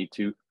if you need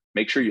to.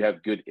 Make sure you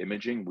have good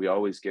imaging. We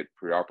always get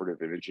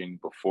preoperative imaging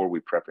before we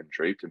prep and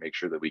drape to make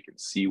sure that we can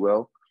see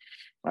well,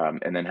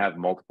 and then have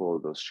multiple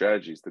of those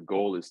strategies. The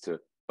goal is to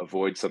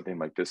avoid something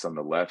like this on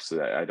the left, so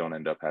that I don't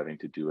end up having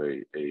to do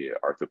a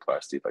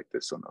arthroplasty like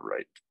this on the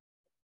right.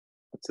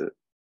 That's it.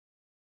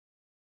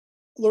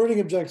 Learning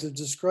objectives: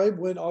 describe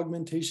when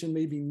augmentation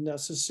may be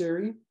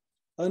necessary,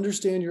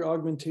 understand your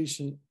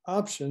augmentation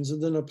options,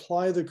 and then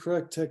apply the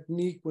correct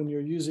technique when you're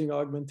using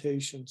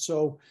augmentation.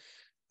 So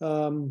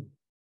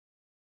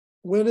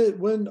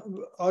when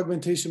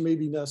augmentation may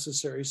be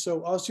necessary.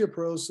 So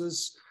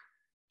osteoporosis,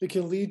 it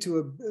can lead to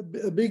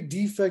a big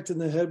defect in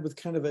the head with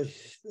kind of a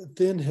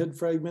thin head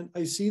fragment.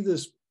 I see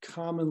this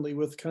commonly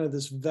with kind of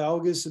this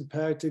valgus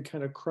impacted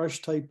kind of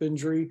crush type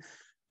injury,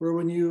 where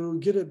when you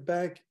get it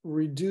back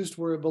reduced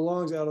where it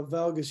belongs out of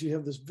valgus, you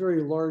have this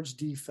very large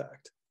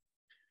defect.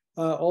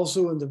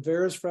 Also in the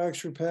varus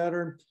fracture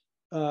pattern,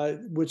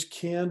 which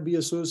can be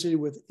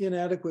associated with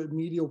inadequate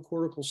medial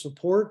cortical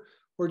support,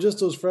 or just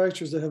those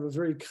fractures that have a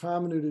very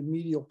comminuted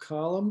medial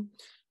column,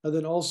 and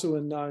then also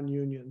in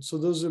non-union. So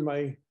those are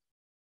my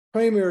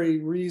primary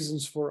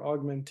reasons for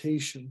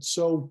augmentation.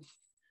 So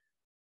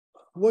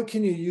what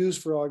can you use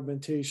for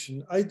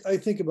augmentation? I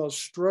think about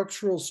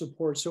structural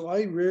support. So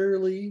I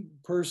rarely,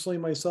 personally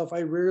myself,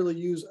 I rarely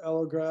use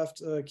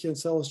allograft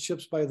cancellous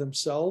chips by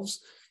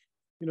themselves.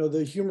 You know, the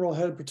humeral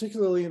head,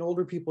 particularly in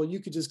older people, you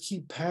could just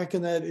keep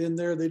packing that in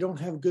there. They don't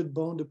have good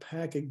bone to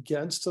pack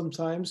against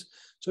sometimes.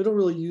 So I don't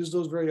really use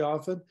those very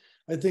often.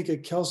 I think a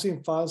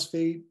calcium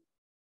phosphate,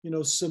 you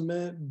know,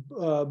 cement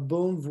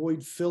bone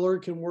void filler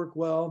can work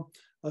well,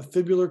 a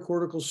fibular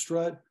cortical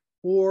strut,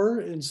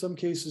 or in some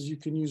cases you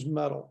can use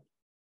metal.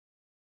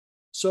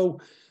 So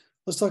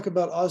let's talk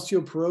about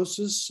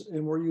osteoporosis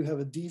and where you have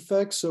a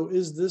defect. So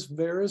is this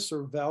varus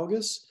or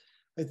valgus?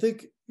 I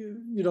think,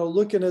 you know,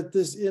 looking at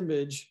this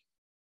image,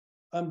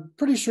 I'm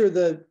pretty sure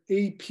that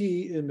AP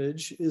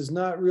image is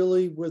not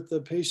really with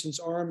the patient's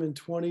arm in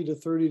 20 to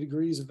 30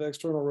 degrees of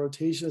external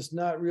rotation. It's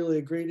not really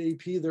a great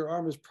AP. Their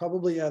arm is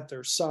probably at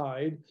their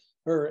side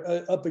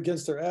or up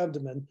against their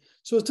abdomen.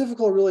 So it's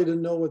difficult really to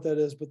know what that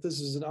is, but this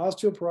is an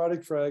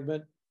osteoporotic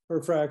fragment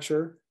or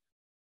fracture.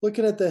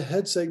 Looking at the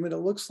head segment, it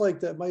looks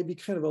like that might be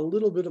kind of a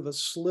little bit of a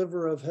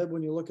sliver of head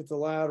when you look at the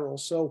lateral.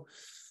 So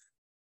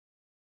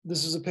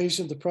this is a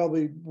patient that's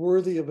probably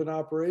worthy of an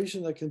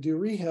operation that can do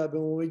rehab.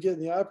 And when we get in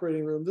the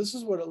operating room, this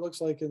is what it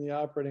looks like in the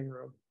operating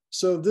room.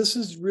 So this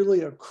is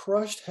really a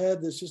crushed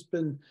head that's just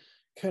been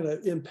kind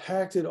of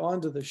impacted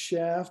onto the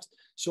shaft.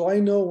 So I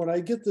know when I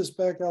get this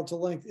back out to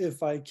length,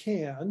 if I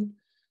can,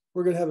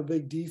 we're going to have a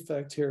big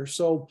defect here.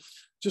 So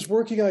just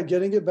working on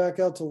getting it back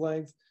out to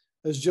length.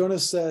 As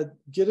Jonas said,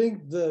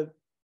 getting the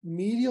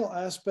medial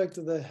aspect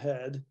of the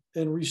head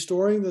and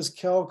restoring this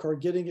calcar,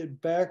 getting it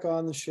back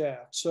on the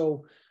shaft.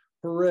 So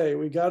hooray,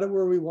 we got it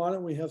where we want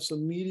it. We have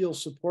some medial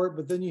support,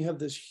 but then you have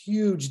this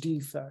huge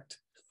defect.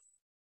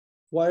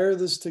 Wire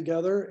this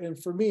together.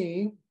 And for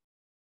me,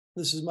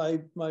 this is my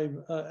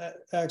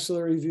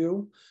axillary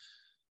view,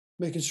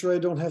 making sure I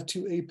don't have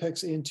too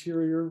apex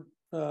anterior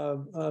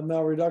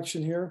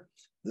malreduction here.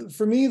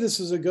 For me, this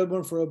is a good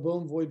one for a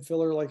bone void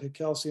filler like a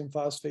calcium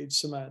phosphate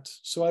cement.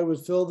 So I would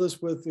fill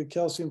this with the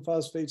calcium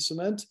phosphate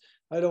cement.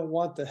 I don't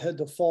want the head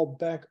to fall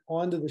back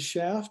onto the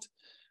shaft.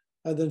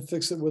 And then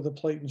fix it with a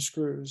plate and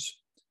screws.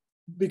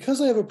 Because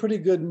I have a pretty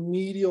good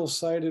medial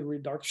sided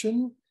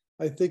reduction,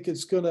 I think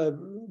it's going to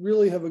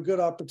really have a good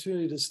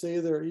opportunity to stay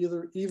there,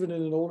 even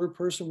in an older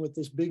person with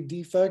this big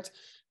defect.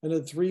 And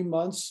at 3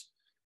 months,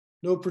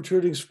 no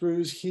protruding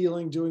screws,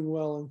 healing, doing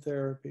well in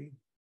therapy.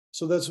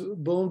 So that's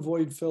bone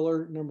void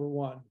filler number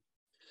one.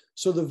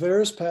 So the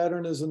varus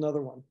pattern is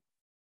another one.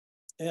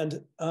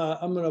 And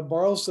I'm going to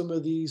borrow some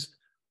of these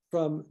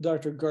from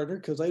Dr. Gardner,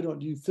 because I don't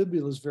do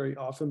fibulas very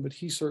often, but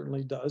he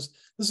certainly does.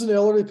 This is an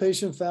elderly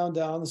patient found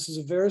down. This is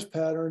a varus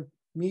pattern,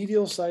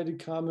 medial sided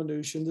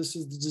comminution. This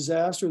is the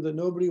disaster that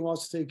nobody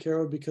wants to take care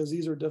of because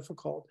these are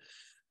difficult.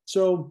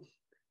 So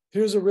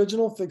here's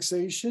original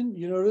fixation.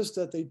 You notice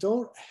that they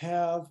don't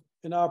have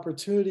an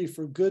opportunity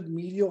for good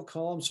medial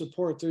column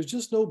support. There's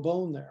just no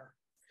bone there.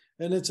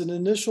 And it's an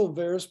initial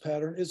varus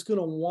pattern. It's going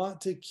to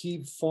want to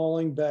keep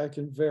falling back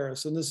in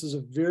varus. And this is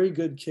a very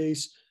good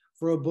case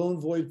for a bone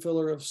void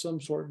filler of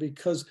some sort,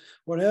 because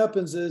what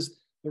happens is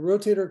the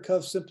rotator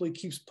cuff simply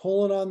keeps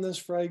pulling on this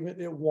fragment.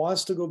 It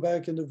wants to go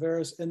back into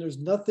varus, and there's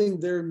nothing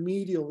there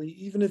medially,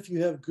 even if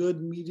you have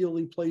good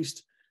medially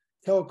placed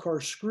calcar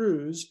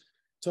screws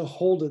to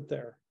hold it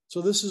there.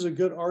 So this is a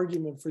good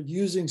argument for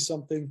using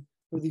something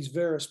for these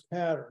varus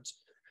patterns.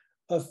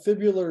 A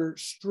fibular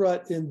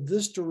strut in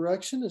this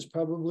direction is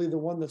probably the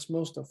one that's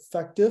most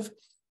effective.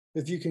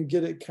 If you can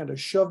get it kind of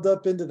shoved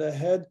up into the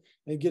head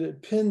and get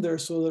it pinned there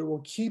so that it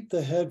will keep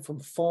the head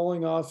from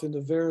falling off into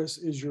varus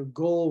is your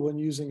goal when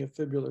using a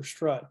fibular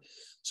strut.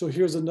 So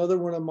here's another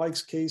one of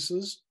Mike's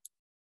cases.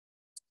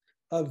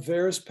 A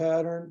varus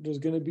pattern, there's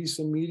going to be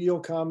some medial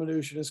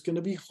comminution. It's going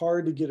to be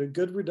hard to get a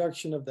good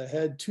reduction of the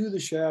head to the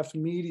shaft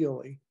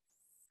medially.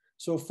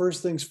 So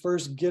first things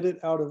first, get it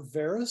out of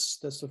varus.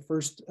 That's the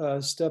first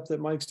step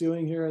that Mike's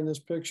doing here in this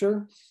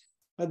picture.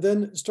 And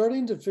then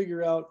starting to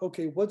figure out,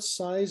 okay, what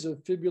size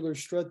of fibular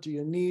strut do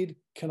you need?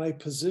 Can I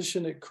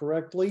position it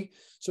correctly?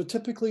 So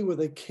typically with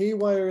a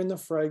K-wire in the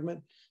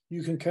fragment,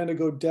 you can kind of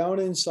go down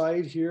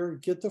inside here,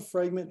 get the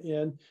fragment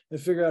in and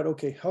figure out,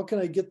 okay, how can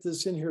I get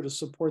this in here to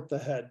support the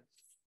head?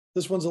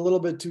 This one's a little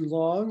bit too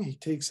long. He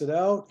takes it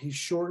out, he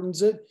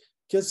shortens it,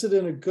 gets it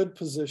in a good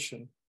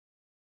position.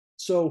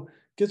 So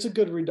gets a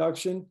good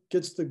reduction,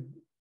 gets the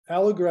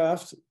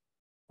allograft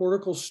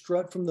cortical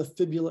strut from the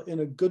fibula in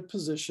a good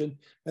position,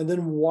 and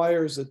then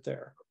wires it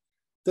there.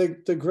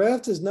 The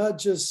graft is not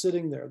just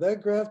sitting there.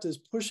 That graft is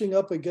pushing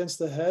up against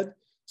the head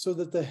so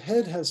that the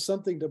head has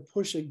something to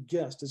push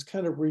against. It's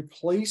kind of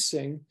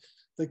replacing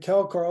the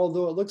calcar,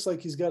 although it looks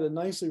like he's got it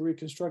nicely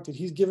reconstructed.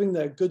 He's giving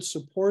that good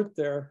support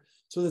there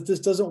so that this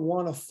doesn't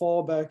want to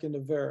fall back into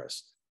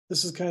varus.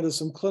 This is kind of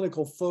some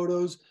clinical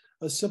photos.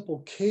 A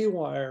simple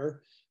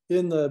K-wire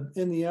in the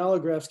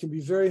allografts can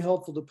be very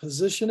helpful to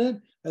position it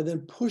and then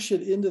push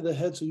it into the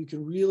head so you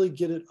can really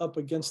get it up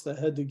against the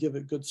head to give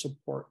it good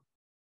support.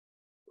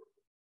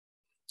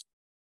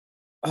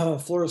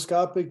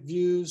 Fluoroscopic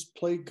views,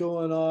 plate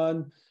going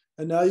on.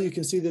 And now you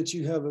can see that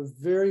you have a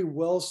very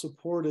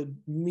well-supported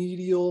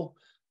medial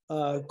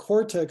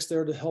cortex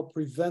there to help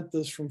prevent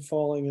this from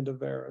falling into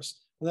varus.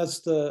 And that's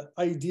the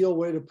ideal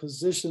way to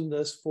position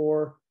this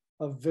for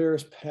a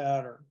varus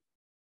pattern.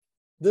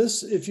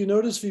 This, if you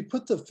notice, if you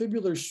put the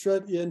fibular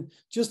strut in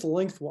just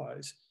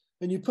lengthwise,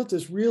 and you put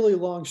this really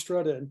long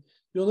strut in,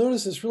 you'll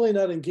notice it's really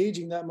not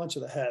engaging that much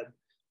of the head.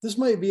 This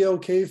might be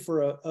okay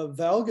for a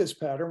valgus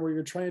pattern where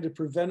you're trying to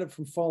prevent it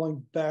from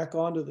falling back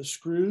onto the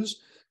screws.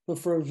 But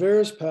for a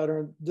varus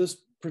pattern, this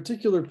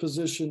particular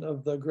position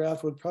of the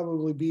graft would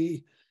probably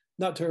be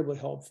not terribly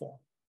helpful.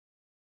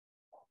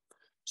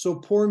 So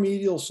poor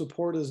medial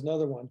support is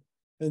another one.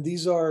 And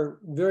these are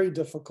very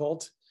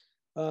difficult.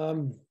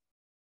 In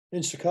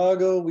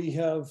Chicago, we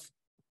have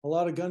a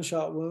lot of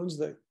gunshot wounds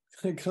that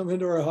come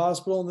into our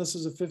hospital. And this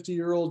is a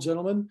 50-year-old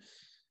gentleman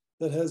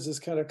that has this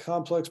kind of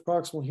complex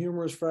proximal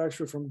humerus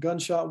fracture from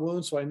gunshot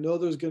wounds. So I know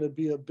there's going to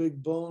be a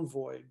big bone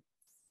void.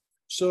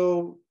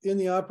 So in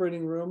the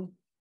operating room,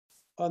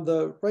 on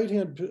the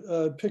right-hand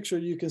picture,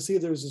 you can see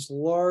there's this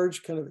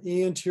large kind of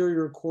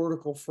anterior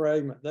cortical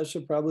fragment. That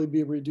should probably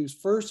be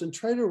reduced first, and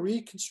try to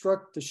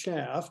reconstruct the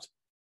shaft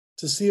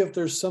to see if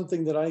there's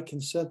something that I can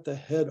set the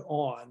head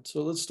on.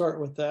 So let's start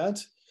with that.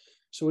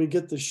 So we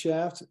get the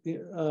shaft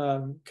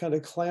kind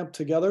of clamped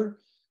together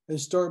and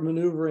start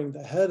maneuvering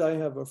the head. I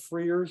have a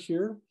freer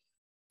here,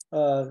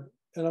 and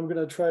I'm going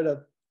to try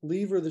to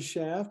lever the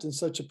shaft in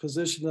such a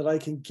position that I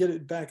can get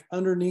it back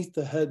underneath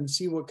the head and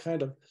see what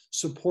kind of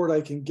support I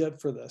can get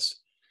for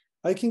this.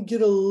 I can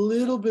get a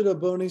little bit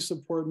of bony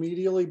support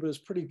medially, but it's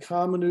pretty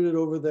comminuted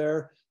over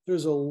there.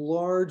 There's a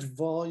large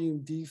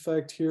volume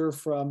defect here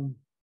from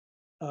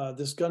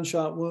this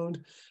gunshot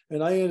wound.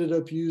 And I ended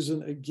up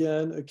using,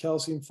 again, a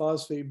calcium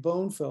phosphate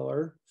bone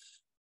filler,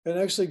 and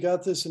actually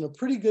got this in a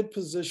pretty good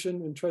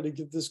position and tried to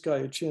give this guy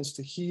a chance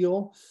to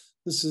heal.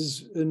 This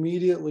is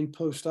immediately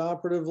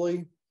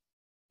post-operatively.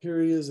 Here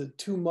he is at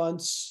 2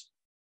 months.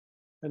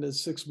 And at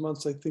 6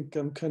 months, I think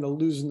I'm kind of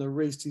losing the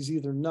race. He's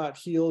either not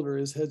healed or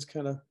his head's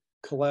kind of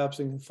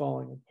collapsing and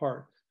falling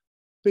apart.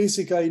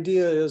 Basic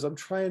idea is I'm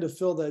trying to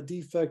fill that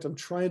defect. I'm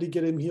trying to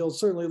get him healed.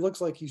 Certainly looks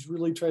like he's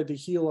really tried to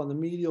heal on the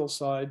medial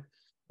side,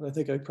 but I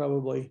think I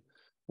probably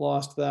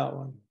lost that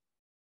one.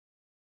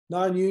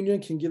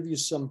 Non-union can give you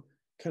some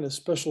kind of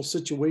special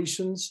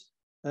situations.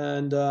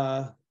 And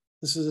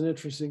this is an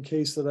interesting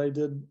case that I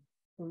did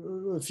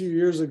a few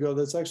years ago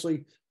that's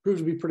actually proved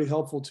to be pretty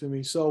helpful to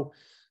me. So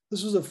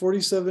this was a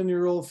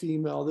 47-year-old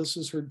female. This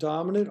is her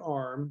dominant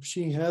arm.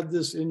 She had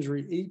this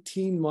injury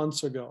 18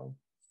 months ago.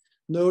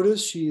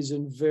 Notice she's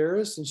in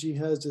varus and she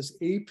has this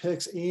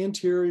apex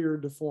anterior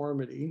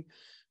deformity.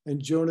 And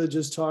Jonah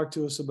just talked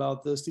to us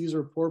about this. These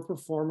are poor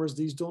performers.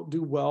 These don't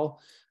do well,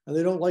 and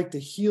they don't like to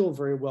heal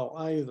very well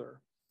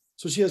either.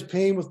 So she has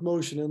pain with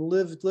motion and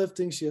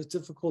lifting. She has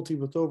difficulty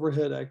with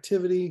overhead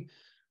activity.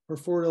 Her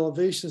forward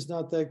elevation is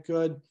not that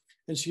good.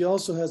 And she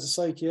also has a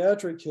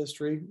psychiatric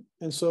history.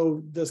 And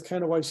so that's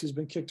kind of why she's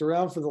been kicked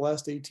around for the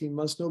last 18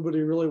 months.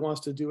 Nobody really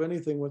wants to do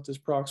anything with this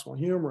proximal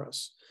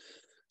humerus.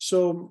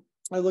 So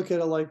I look at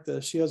it like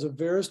this. She has a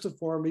varus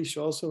deformity. She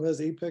also has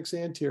apex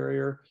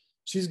anterior.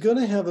 She's going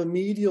to have a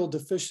medial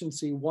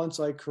deficiency once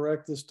I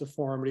correct this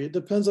deformity. It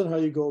depends on how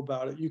you go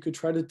about it. You could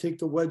try to take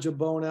the wedge of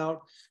bone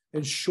out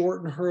and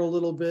shorten her a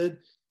little bit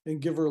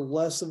and give her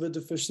less of a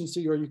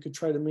deficiency, or you could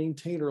try to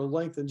maintain her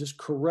length and just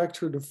correct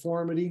her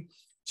deformity.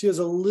 She has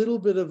a little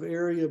bit of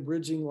area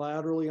bridging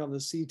laterally on the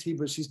CT,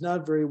 but she's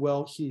not very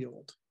well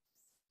healed.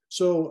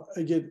 So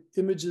I get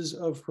images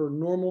of her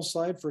normal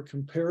side for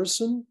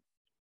comparison,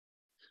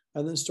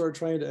 and then start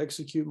trying to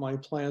execute my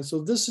plan.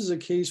 So this is a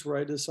case where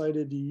I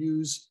decided to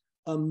use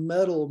a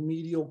metal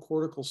medial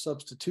cortical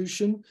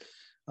substitution.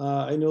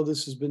 I know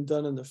this has been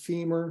done in the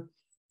femur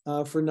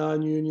for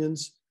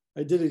non-unions.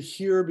 I did it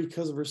here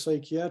because of her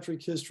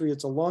psychiatric history.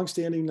 It's a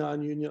longstanding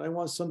non-union. I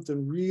want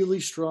something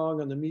really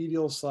strong on the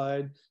medial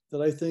side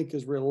that I think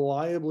is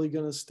reliably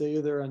going to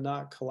stay there and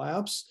not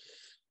collapse.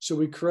 So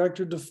we correct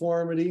her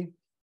deformity,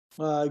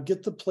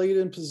 get the plate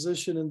in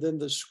position, and then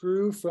the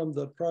screw from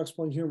the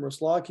proximal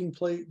humerus locking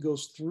plate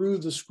goes through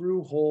the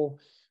screw hole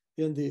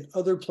in the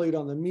other plate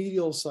on the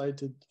medial side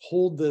to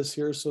hold this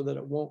here so that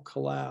it won't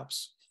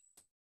collapse.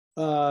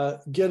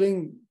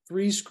 Getting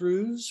 3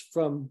 screws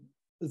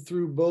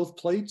through both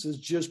plates is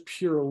just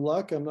pure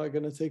luck. I'm not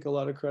going to take a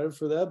lot of credit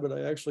for that, but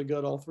I actually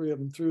got all 3 of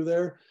them through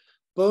there.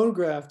 Bone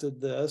grafted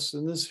this,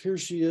 and here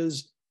she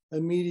is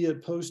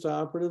immediate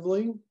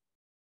post-operatively.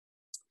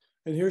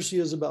 And here she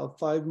is about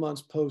 5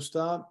 months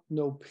post-op,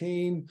 no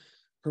pain,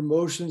 her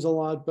motion's a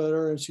lot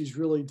better, and she's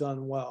really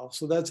done well.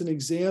 So that's an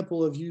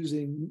example of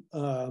using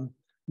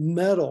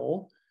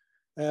metal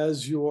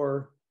as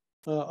your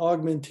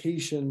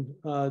augmentation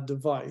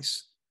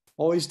device.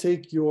 Always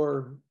take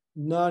your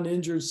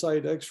non-injured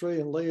site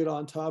x-ray and lay it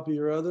on top of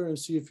your other and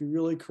see if you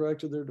really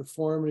corrected their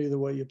deformity the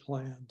way you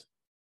planned.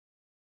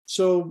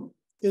 So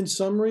in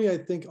summary, I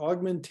think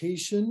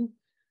augmentation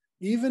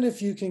even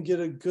if you can get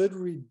a good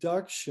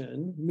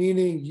reduction,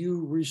 meaning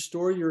you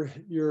restore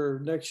your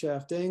neck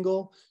shaft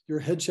angle, your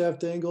head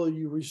shaft angle,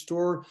 you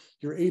restore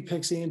your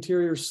apex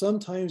anterior,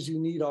 sometimes you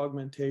need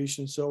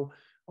augmentation. So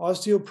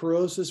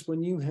osteoporosis,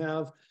 when you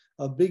have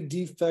a big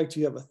defect,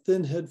 you have a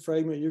thin head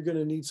fragment, you're going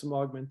to need some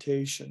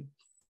augmentation.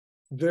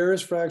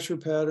 Varus fracture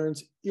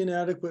patterns,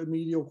 inadequate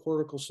medial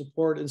cortical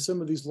support, and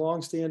some of these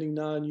long-standing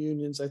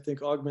non-unions, I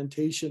think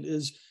augmentation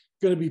is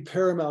going to be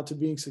paramount to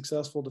being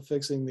successful to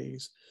fixing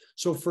these.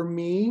 So for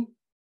me,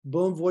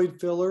 bone void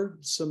filler,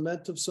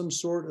 cement of some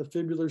sort, a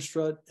fibular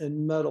strut,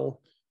 and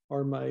metal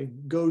are my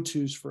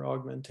go-tos for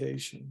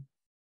augmentation.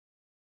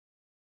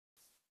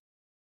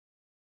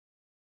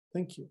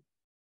 Thank you.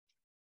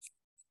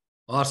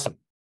 Awesome.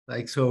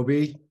 Thanks,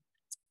 Hobie.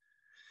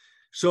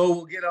 So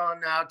we'll get on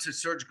now to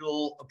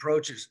surgical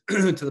approaches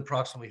to the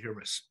proximal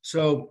humerus.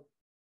 So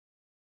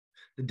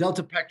the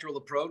delta pectoral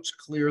approach,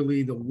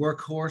 clearly the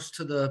workhorse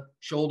to the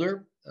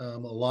shoulder. A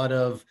lot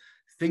of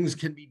things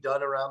can be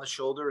done around the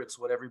shoulder. It's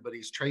what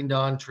everybody's trained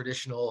on,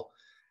 traditional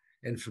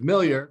and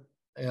familiar.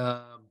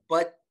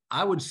 But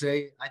I would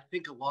say, I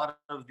think a lot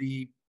of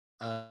the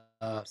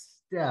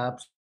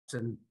steps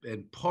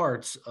and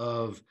parts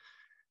of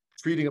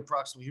treating a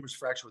proximal humerus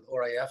fracture with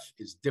RIF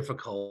is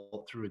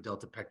difficult through a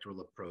delta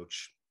pectoral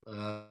approach.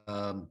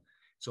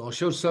 So I'll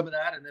show some of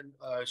that and then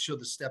show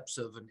the steps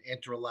of an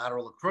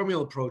anterolateral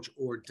acromial approach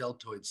or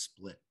deltoid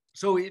split.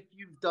 So if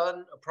you've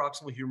done a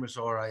proximal humerus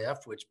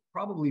RIF, which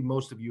probably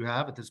most of you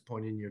have at this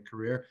point in your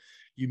career,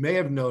 you may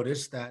have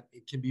noticed that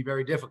it can be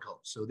very difficult.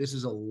 So this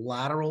is a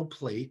lateral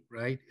plate,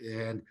 right?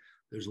 And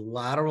there's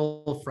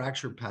lateral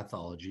fracture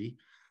pathology.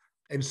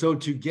 And so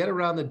to get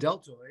around the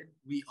deltoid,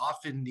 we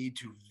often need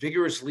to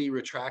vigorously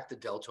retract the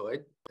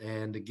deltoid.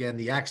 And again,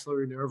 the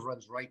axillary nerve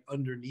runs right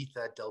underneath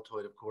that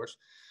deltoid, of course.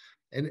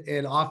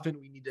 And often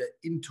we need to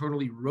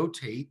internally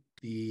rotate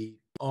the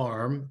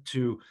arm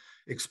to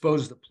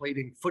expose the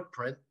plating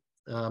footprint.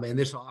 And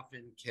this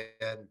often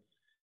can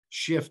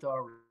shift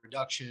our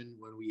reduction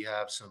when we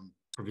have some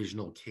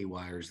provisional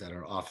K-wires that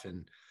are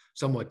often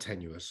somewhat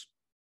tenuous.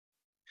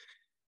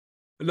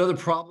 Another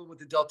problem with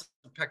the delta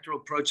pectoral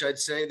approach, I'd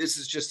say, this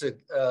is just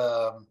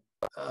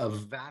a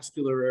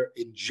vascular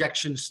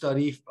injection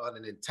study on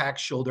an intact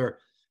shoulder,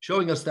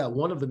 showing us that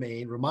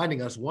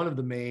reminding us one of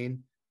the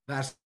main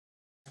vascular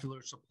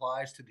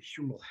supplies to the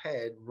humeral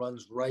head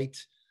runs right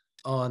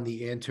on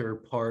the anterior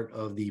part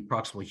of the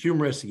proximal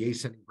humerus, the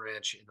ascending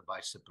branch in the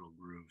bicipital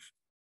groove.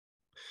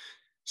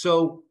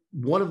 So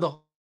one of the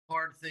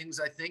hard things,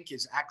 I think,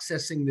 is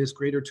accessing this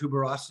greater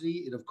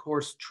tuberosity. It, of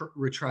course,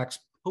 retracts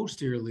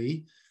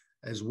posteriorly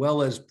as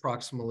well as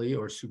proximally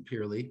or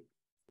superiorly.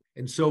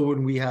 And so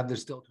when we have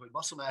this deltoid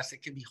muscle mass,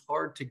 it can be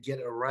hard to get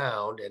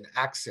around and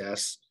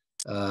access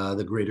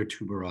the greater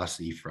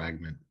tuberosity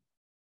fragment.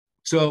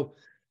 So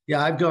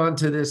yeah, I've gone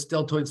to this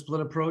deltoid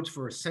split approach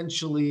for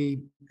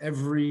essentially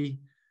every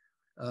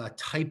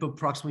type of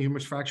proximal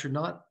humerus fracture,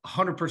 not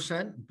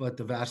 100%, but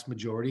the vast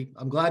majority.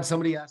 I'm glad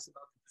somebody asked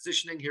about the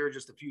positioning. Here are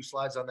just a few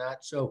slides on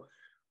that. So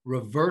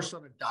reverse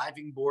on a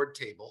diving board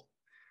table.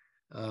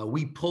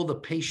 We pull the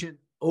patient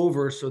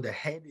over so the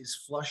head is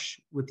flush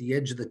with the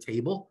edge of the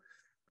table.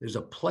 There's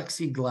a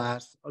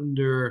plexiglass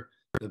under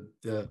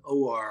the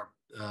OR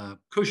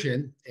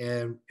cushion,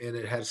 and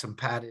it has some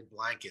padded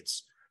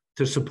blankets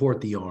to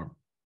support the arm.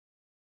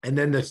 And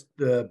then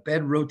the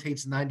bed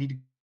rotates 90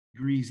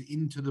 degrees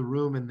into the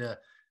room, and the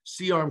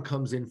C-arm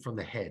comes in from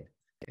the head.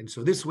 And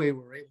so this way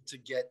we're able to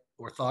get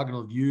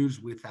orthogonal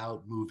views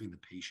without moving the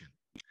patient.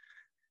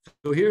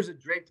 So here's a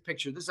draped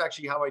picture. This is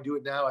actually how I do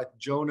it now.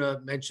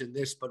 Jonah mentioned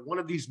this, but one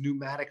of these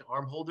pneumatic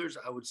arm holders,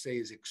 I would say,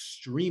 is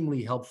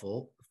extremely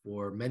helpful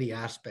for many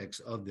aspects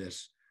of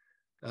this.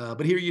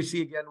 But here you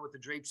see again with the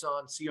drapes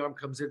on, C-arm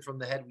comes in from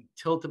the head. We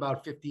tilt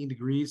about 15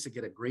 degrees to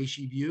get a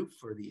Gracie view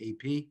for the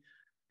AP.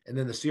 And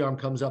then the C-arm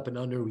comes up and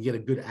under, we get a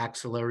good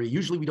axillary.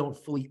 Usually we don't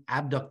fully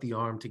abduct the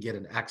arm to get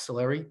an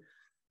axillary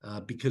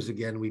because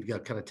again, we've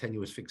got kind of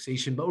tenuous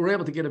fixation, but we're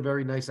able to get a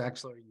very nice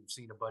axillary. You've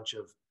seen a bunch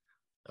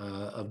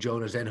of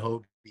Jonah's and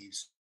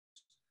Hobie's.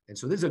 And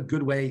so this is a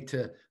good way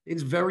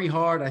it's very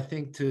hard, I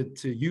think, to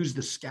use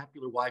the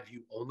scapular wide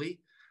view only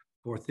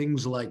for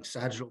things like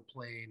sagittal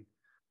plane,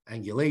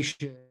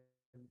 angulation,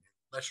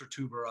 lesser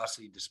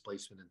tuberosity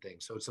displacement and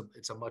things. So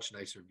it's a much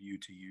nicer view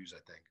to use, I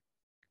think.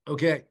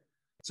 Okay,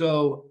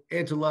 so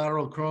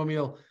anterolateral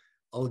acromial,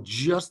 I'll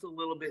adjust a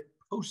little bit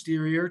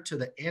posterior to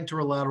the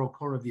anterolateral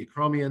corner of the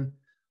acromion.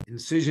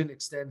 Incision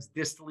extends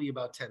distally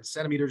about 10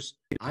 centimeters.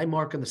 I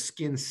mark on the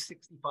skin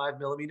 65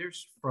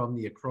 millimeters from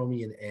the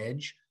acromion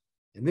edge.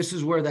 And this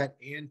is where that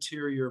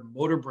anterior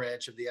motor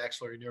branch of the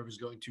axillary nerve is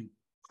going to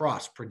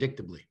cross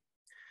predictably.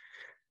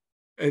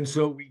 And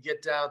so we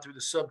get down through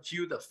the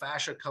sub-Q, the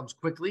fascia comes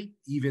quickly,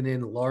 even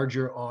in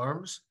larger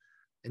arms.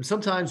 And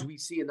sometimes we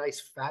see a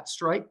nice fat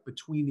stripe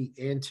between the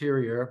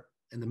anterior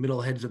and the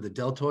middle heads of the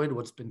deltoid,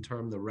 what's been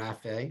termed the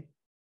raphe.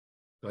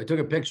 So I took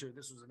a picture.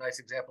 This was a nice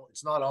example.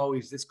 It's not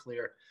always this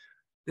clear.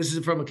 This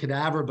is from a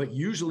cadaver, but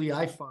usually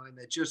I find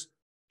that just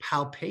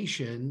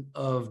palpation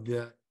of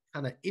the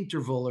kind of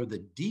interval or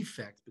the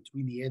defect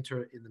between the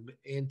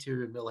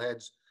anterior mill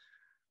heads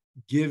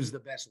gives the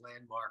best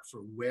landmark for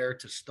where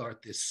to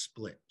start this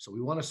split. So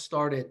we want to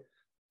start it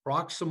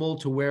proximal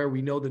to where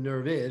we know the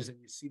nerve is, and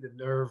you see the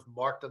nerve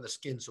marked on the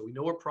skin. So we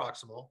know we're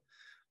proximal.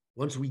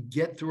 Once we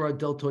get through our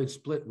deltoid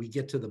split, we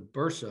get to the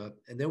bursa,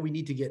 and then we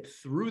need to get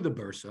through the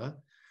bursa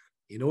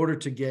in order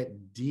to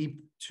get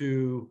deep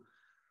to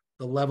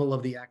the level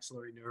of the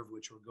axillary nerve,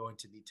 which we're going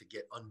to need to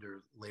get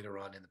under later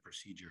on in the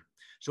procedure.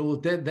 So we'll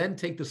then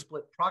take the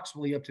split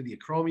proximally up to the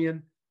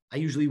acromion. I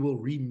usually will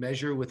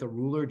remeasure with a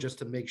ruler just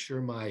to make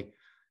sure my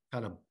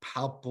kind of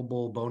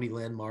palpable bony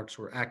landmarks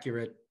were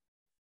accurate,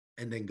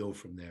 and then go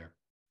from there.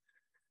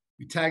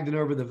 We tag the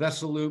nerve with a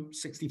vessel loop,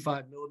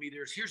 65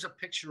 millimeters. Here's a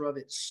picture of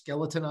it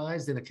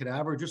skeletonized in a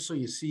cadaver, just so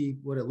you see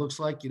what it looks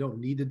like. You don't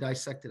need to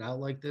dissect it out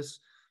like this.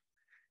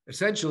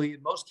 Essentially,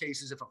 in most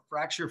cases, if a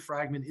fracture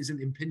fragment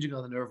isn't impinging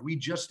on the nerve, we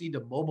just need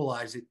to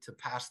mobilize it to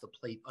pass the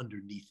plate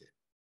underneath it.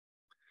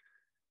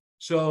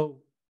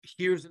 So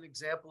here's an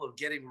example of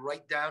getting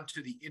right down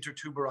to the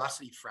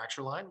intertuberosity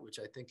fracture line, which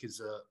I think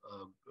is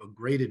a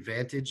great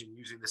advantage in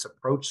using this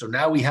approach. So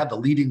now we have the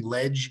leading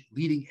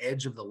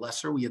edge of the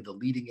lesser, we have the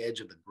leading edge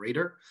of the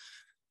greater,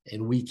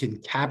 and we can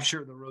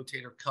capture the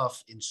rotator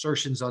cuff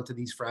insertions onto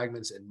these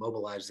fragments and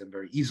mobilize them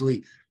very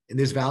easily. In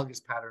this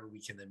valgus pattern,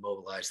 we can then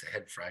mobilize the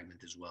head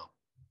fragment as well.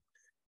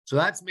 So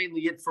that's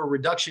mainly it for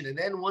reduction. And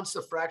then once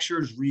the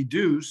fracture is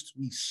reduced,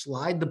 we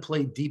slide the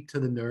plate deep to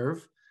the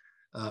nerve,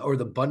 or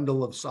the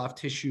bundle of soft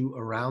tissue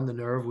around the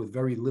nerve with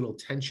very little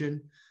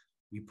tension.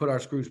 We put our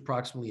screws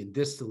proximally and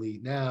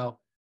distally. Now,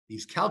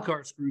 these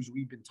Calcar screws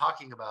we've been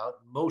talking about,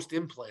 most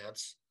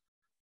implants,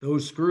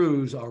 those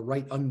screws are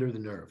right under the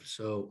nerve.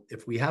 So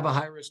if we have a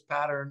high-risk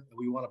pattern and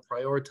we want to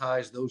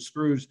prioritize those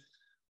screws,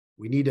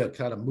 we need to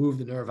kind of move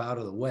the nerve out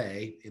of the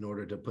way in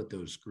order to put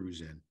those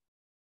screws in.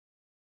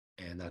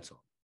 And that's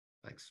all.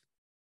 Thanks.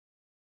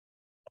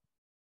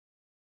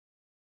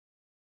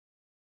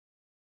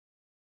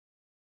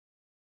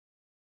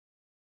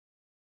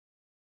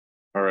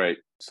 All right,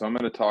 so I'm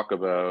going to talk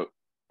about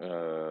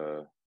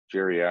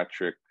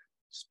geriatric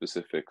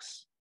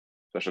specifics,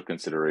 special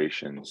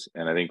considerations,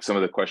 and I think some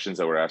of the questions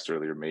that were asked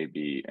earlier may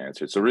be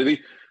answered. So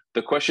really,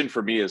 the question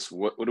for me is,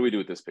 what do we do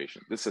with this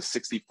patient? This is a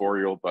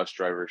 64-year-old bus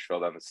driver, fell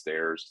down the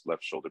stairs,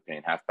 left shoulder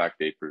pain, half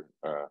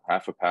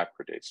a pack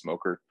per day,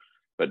 smoker,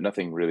 but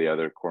nothing really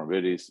other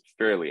comorbidities,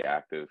 fairly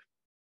active.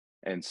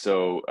 And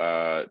so,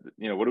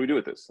 what do we do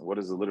with this? What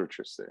does the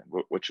literature say?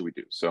 What should we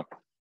do? So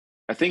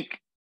I think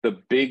the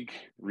big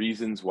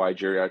reasons why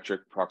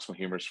geriatric proximal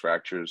humerus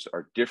fractures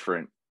are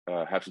different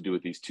have to do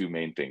with these two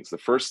main things. The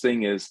first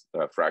thing is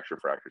fracture.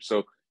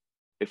 So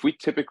if we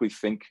typically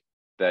think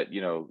that,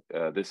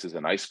 this is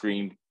an ice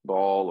cream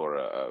ball or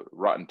a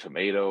rotten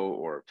tomato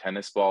or a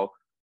tennis ball,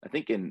 I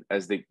think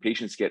as the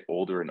patients get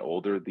older and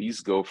older,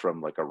 these go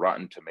from like a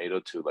rotten tomato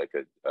to like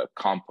a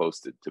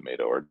composted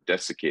tomato or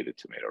desiccated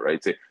tomato, right?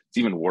 It's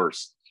even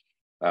worse.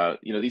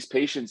 These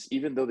patients,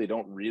 even though they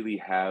don't really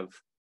have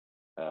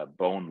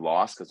bone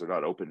loss because they're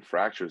not open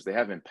fractures, they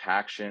have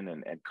impaction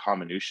and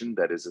comminution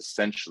that is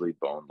essentially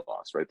bone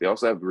loss, right? They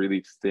also have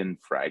really thin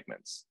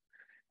fragments,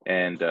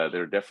 and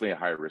they're definitely a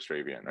higher risk for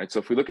AVN, right? So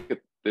if we look at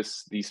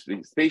these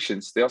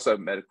patients, they also have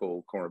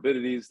medical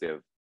comorbidities, they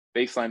have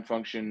baseline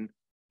function,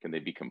 can they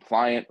be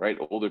compliant, right?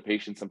 Older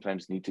patients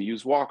sometimes need to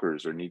use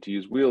walkers or need to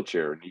use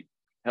wheelchair or need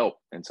help.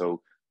 And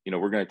so,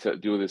 we're going to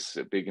do this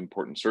big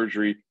important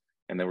surgery,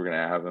 and then we're going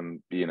to have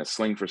them be in a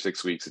sling for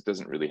 6 weeks. It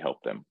doesn't really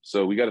help them.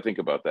 So we got to think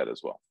about that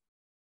as well.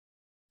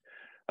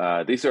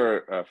 These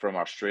are from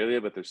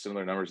Australia, but there's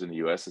similar numbers in the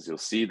US. As you'll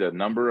see, the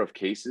number of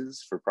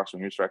cases for proximal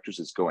humerus fractures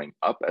is going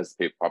up as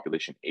the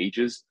population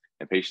ages,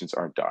 and patients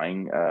aren't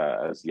dying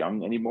as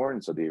young anymore.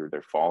 And so they're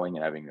falling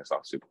and having this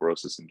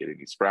osteoporosis and getting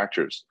these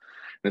fractures.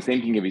 And the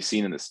same thing can be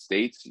seen in the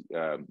States.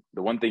 The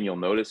one thing you'll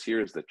notice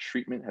here is the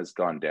treatment has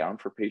gone down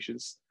for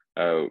patients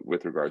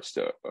with regards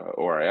to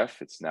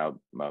ORIF. It's now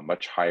a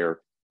much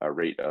higher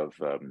rate of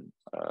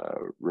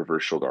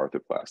reverse shoulder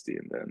arthroplasty.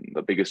 And then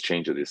the biggest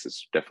change of this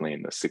is definitely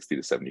in the 60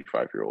 to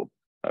 75-year-old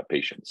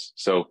patients.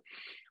 So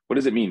what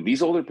does it mean?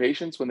 These older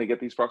patients, when they get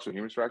these proximal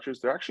humerus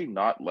fractures, they're actually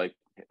not like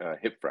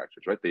hip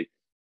fractures, right?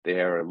 They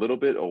are a little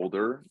bit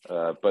older,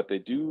 but they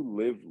do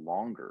live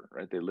longer,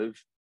 right? They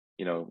live,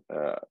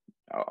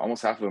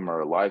 almost half of them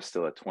are alive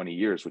still at 20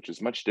 years, which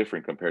is much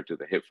different compared to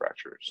the hip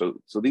fracture.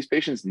 So these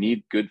patients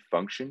need good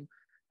function,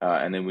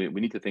 and then we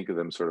need to think of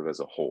them sort of as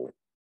a whole.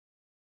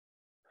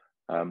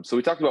 So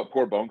we talked about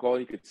poor bone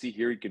quality. You can see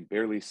here, you can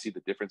barely see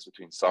the difference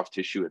between soft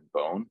tissue and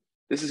bone.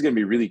 This is going to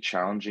be really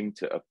challenging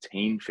to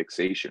obtain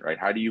fixation, right?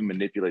 How do you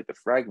manipulate the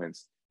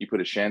fragments? You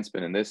put a shank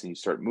spin in this and you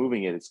start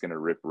moving it, it's going to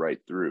rip right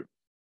through.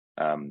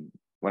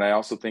 When I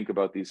also think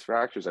about these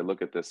fractures, I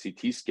look at the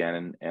CT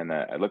scan and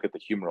I look at the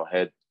humeral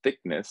head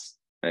thickness,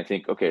 and I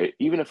think, okay,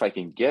 even if I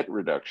can get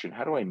reduction,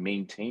 how do I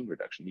maintain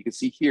reduction? You can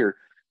see here,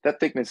 that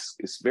thickness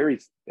is very,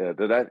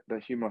 the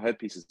humeral head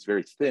piece is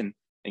very thin,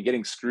 and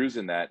getting screws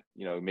in that,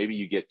 maybe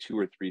you get 2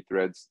 or 3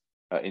 threads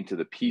into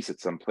the piece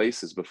at some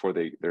places before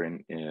they're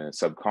in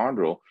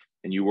subchondral.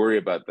 And you worry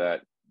about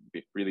that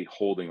really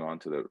holding on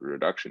to the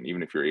reduction,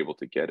 even if you're able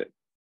to get it.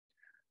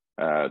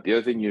 The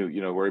other thing you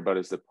worry about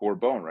is the poor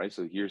bone, right?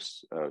 So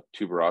here's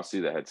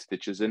tuberosity that had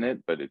stitches in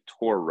it, but it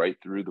tore right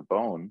through the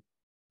bone,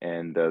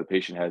 and the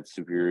patient had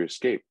superior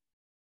escape.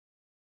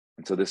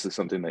 And so this is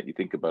something that you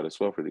think about as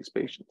well for these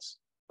patients.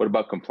 What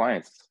about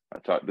compliance?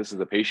 This is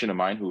a patient of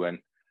mine who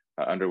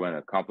underwent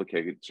a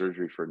complicated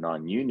surgery for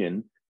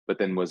non-union, but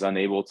then was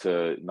unable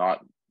to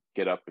not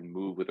get up and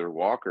move with her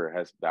walker,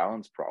 has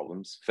balance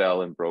problems,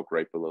 fell and broke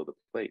right below the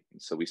plate.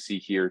 And so we see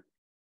here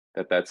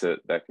that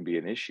that can be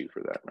an issue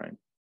for that, right?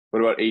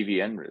 What about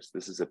AVN wrist?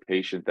 This is a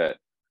patient that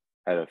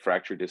had a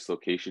fracture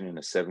dislocation in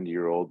a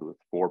 70-year-old with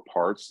 4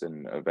 parts,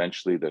 and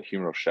eventually the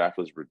humeral shaft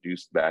was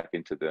reduced back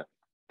into the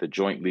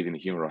joint leaving the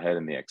humeral head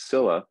and the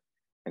axilla.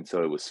 And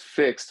so it was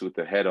fixed with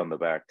the head on the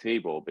back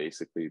table,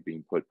 basically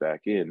being put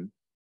back in,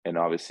 and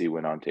obviously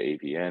went on to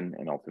AVN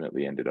and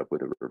ultimately ended up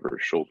with a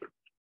reverse shoulder.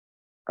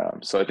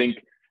 So I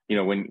think,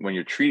 when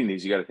you're treating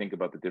these, you got to think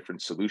about the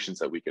different solutions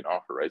that we can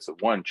offer, right? So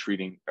one,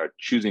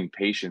 choosing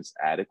patients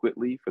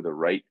adequately for the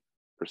right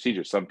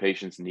procedure. Some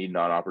patients need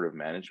non-operative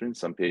management,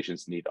 some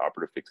patients need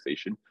operative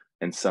fixation,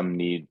 and some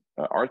need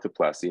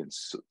arthroplasty. And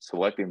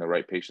selecting the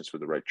right patients for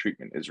the right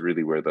treatment is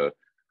really where the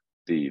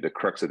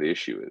crux of the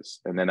issue is.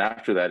 And then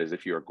after that is,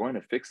 if you are going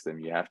to fix them,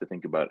 you have to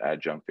think about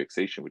adjunct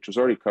fixation, which was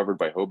already covered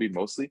by Hobie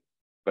mostly,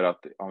 but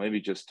I'll maybe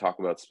just talk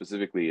about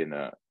specifically in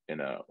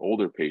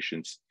older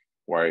patients,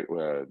 why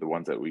the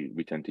ones that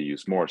we tend to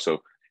use more.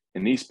 So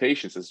in these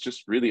patients, it's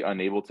just really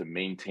unable to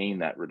maintain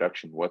that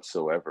reduction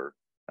whatsoever.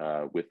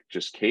 With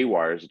just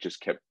K-wires, it just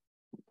kept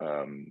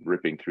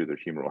ripping through their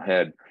humeral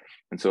head.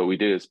 And so what we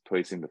did is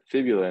placing the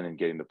fibula in and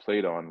getting the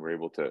plate on, we're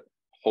able to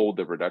hold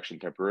the reduction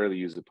temporarily,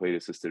 use the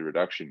plate-assisted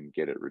reduction,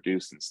 get it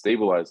reduced and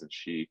stabilized, and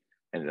she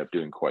ended up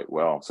doing quite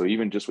well. So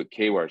even just with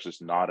K-wires,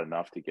 just not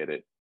enough to get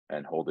it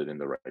and hold it in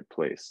the right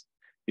place.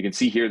 You can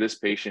see here, this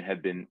patient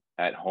had been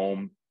at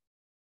home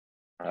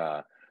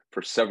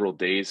for several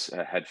days,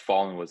 had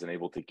fallen, wasn't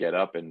able to get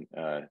up, and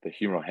the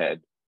humeral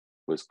head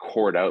was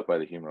cored out by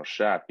the humeral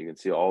shaft. You can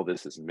see all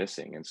this is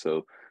missing. And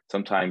so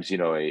sometimes,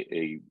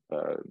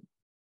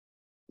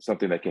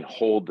 something that can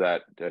hold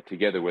that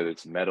together, whether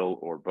it's metal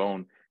or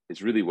bone,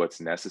 is really what's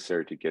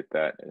necessary to get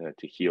that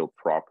to heal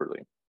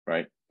properly,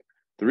 right?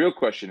 The real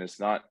question is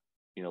not,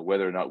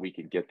 whether or not we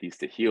can get these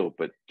to heal,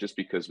 but just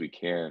because we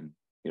can,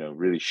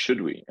 really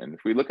should we? And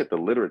if we look at the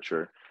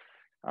literature,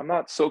 I'm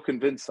not so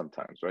convinced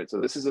sometimes, right? So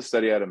this is a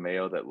study out of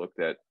Mayo that looked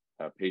at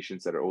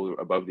patients that are older,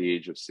 above the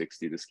age of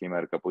 60. This came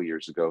out a couple of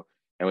years ago.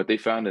 And what they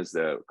found is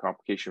the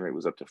complication rate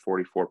was up to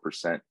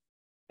 44%.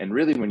 And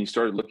really, when you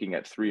started looking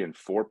at 3 and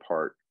 4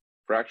 part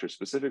fractures,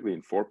 specifically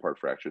in 4 part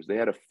fractures, they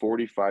had a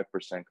 45%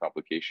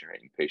 complication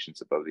rate in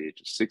patients above the age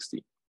of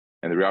 60.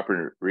 And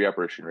the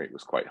reoperation rate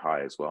was quite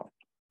high as well.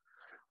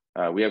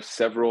 We have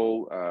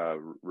several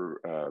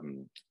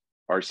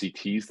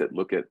RCTs that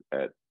look at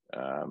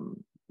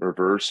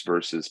reverse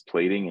versus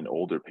plating in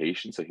older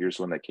patients. So here's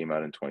one that came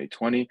out in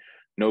 2020.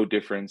 No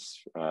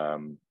difference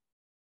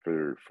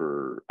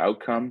for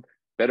outcome,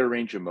 better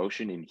range of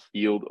motion in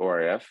healed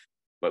ORF,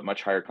 but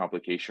much higher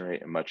complication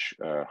rate and much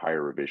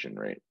higher revision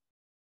rate.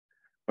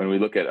 When we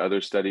look at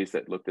other studies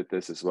that looked at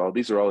this as well,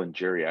 these are all in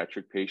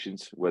geriatric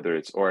patients, whether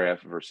it's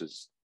ORF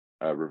versus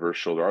reverse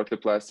shoulder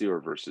arthroplasty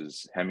or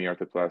versus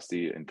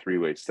hemiarthroplasty in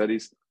 3-way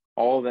studies.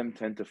 All of them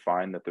tend to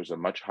find that there's a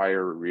much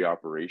higher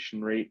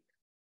reoperation rate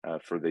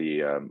for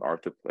the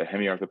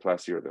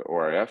hemiarthroplasty or the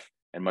ORF,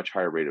 and much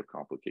higher rate of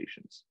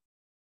complications.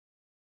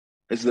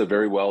 This is a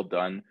very well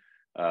done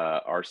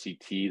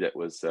RCT that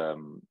was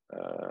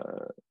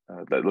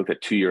that looked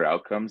at 2-year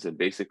outcomes, and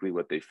basically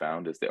what they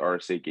found is the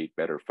RSA gave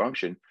better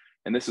function,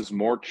 and this is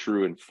more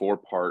true in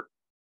 4-part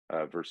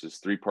versus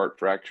 3-part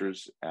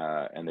fractures,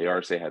 and the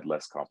RSA had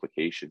less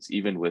complications,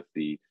 even with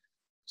the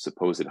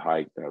supposed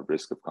high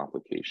risk of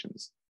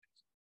complications.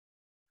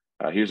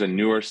 Here's a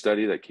newer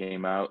study that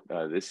came out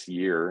last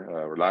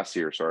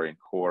year, in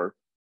CORE,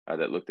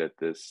 that looked at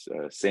this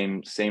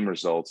same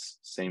results,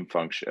 same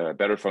function,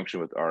 better function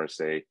with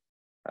RSA,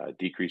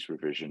 decreased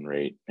revision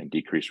rate, and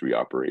decreased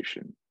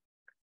reoperation.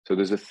 So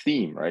there's a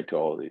theme, right, to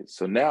all of these.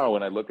 So now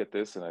when I look at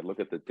this and I look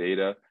at the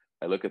data,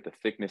 I look at the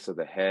thickness of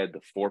the head,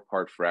 the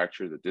 4-part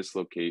fracture, the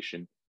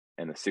dislocation,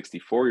 and the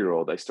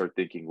 64-year-old, I start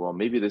thinking, well,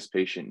 maybe this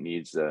patient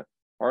needs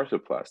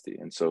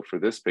arthroplasty. And so for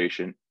this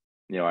patient,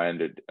 she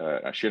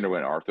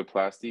underwent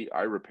arthroplasty.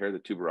 I repair the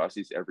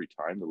tuberosities every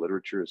time. The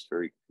literature is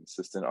very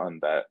consistent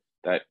on that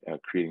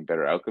creating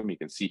better outcome. You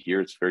can see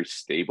here, it's very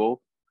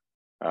stable.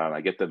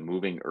 I get them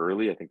moving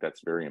early. I think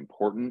that's very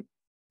important.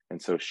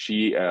 And so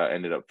she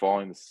ended up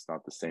falling. This is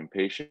not the same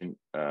patient,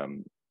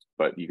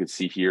 but you can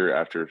see here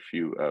after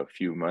a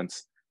few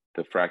months,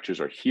 the fractures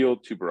are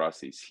healed,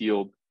 tuberosities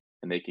healed,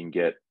 and they can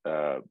get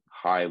a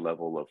high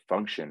level of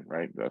function,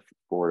 right?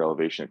 Forward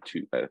elevation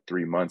at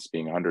 3 months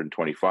being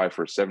 125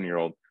 for a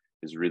 7-year-old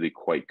is really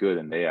quite good.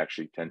 And they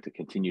actually tend to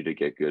continue to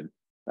get good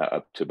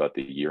up to about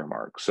the year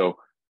mark. So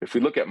if we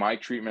look at my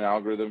treatment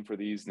algorithm for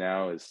these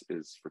now is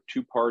for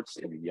 2 parts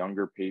in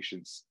younger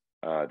patients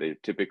They're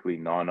typically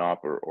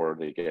non-op or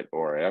they get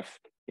ORF.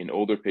 In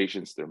older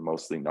patients, they're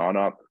mostly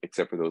non-op,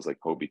 except for those like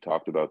Hobie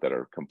talked about that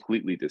are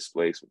completely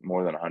displaced with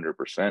more than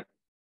 100%.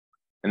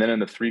 And then in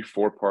the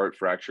 3-4 part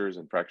fractures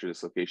and fracture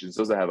dislocations,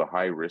 those that have a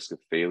high risk of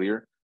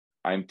failure,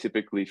 I'm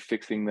typically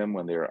fixing them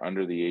when they're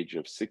under the age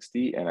of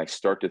 60, and I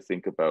start to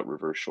think about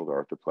reverse shoulder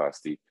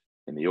arthroplasty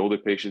in the older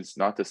patients.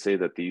 Not to say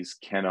that these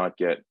cannot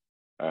get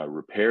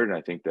repaired, and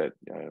I think that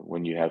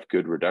when you have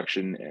good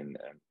reduction and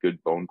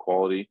good bone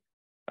quality,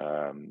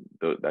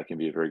 that can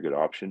be a very good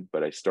option.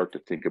 But I start to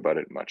think about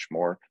it much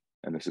more,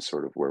 and this is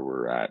sort of where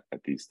we're at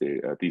these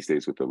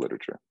days with the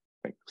literature.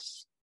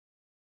 Thanks.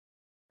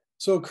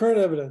 So current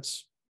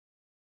evidence.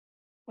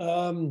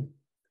 I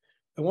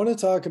want to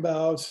talk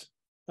about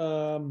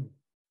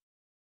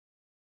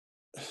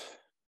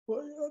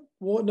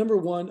number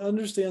one,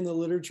 understand the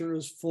literature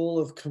is full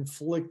of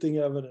conflicting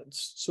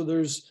evidence. So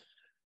there's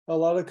a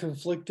lot of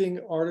conflicting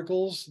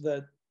articles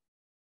that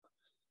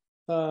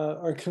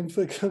are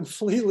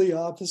completely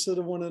opposite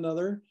of one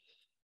another.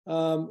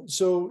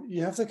 So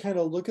you have to kind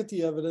of look at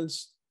the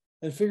evidence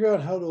and figure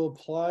out how to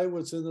apply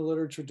what's in the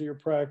literature to your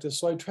practice.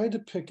 So I tried to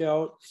pick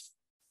out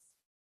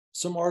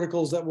some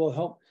articles that will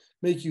help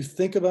make you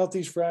think about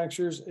these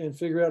fractures and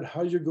figure out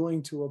how you're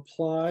going to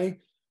apply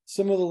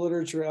some of the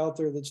literature out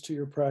there that's to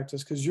your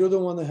practice, because you're the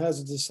one that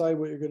has to decide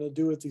what you're going to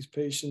do with these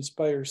patients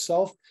by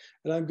yourself.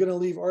 And I'm going to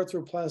leave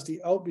arthroplasty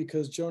out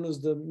because Jonah's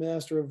the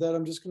master of that.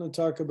 I'm just going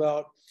to talk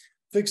about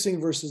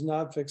fixing versus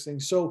not fixing.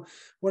 So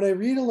when I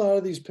read a lot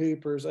of these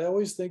papers, I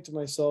always think to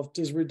myself,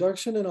 does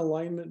reduction in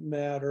alignment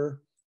matter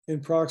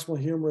in proximal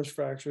humerus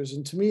fractures?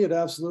 And to me, it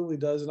absolutely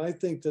does. And I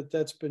think that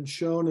that's been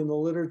shown in the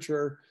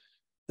literature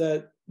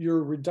that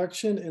your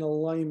reduction in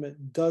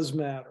alignment does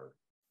matter.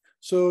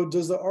 So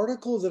does the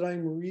article that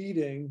I'm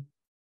reading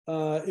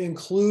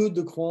include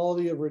the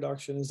quality of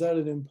reduction? Is that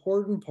an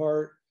important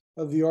part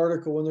of the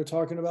article when they're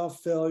talking about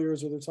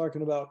failures, or they're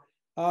talking about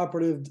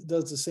operative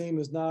does the same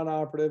as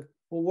non-operative?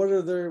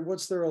 Well,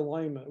 what's their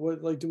alignment?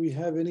 Do we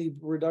have any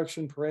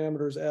reduction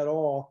parameters at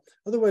all?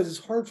 Otherwise,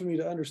 it's hard for me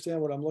to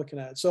understand what I'm looking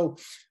at. So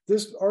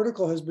this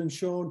article has been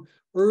shown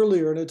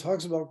earlier, and it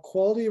talks about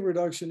quality of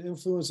reduction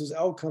influences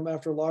outcome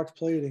after locked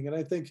plating. And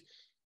I think,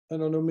 I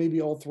don't know,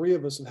 maybe all three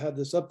of us have had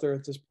this up there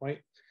at this point.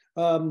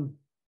 But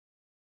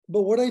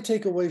what I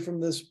take away from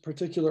this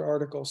particular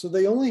article, so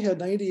they only had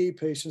 98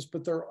 patients,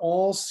 but they're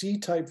all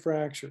C-type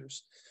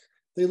fractures.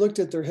 They looked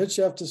at their head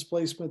shaft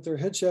displacement, their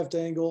head shaft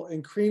angle,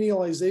 and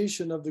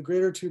cranialization of the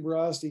greater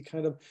tuberosity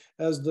kind of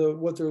as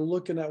what they're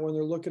looking at when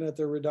they're looking at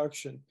their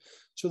reduction.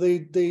 So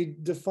they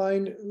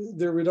define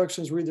their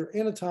reductions were either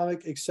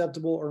anatomic,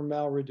 acceptable, or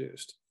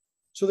mal-reduced.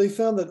 So they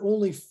found that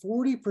only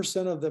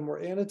 40% of them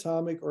were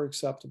anatomic or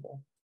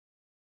acceptable.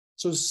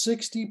 So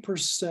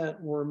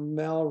 60% were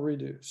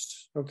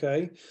mal-reduced,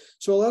 okay?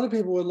 So a lot of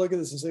people would look at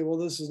this and say, well,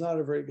 this is not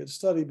a very good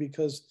study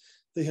because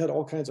they had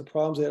all kinds of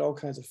problems, they had all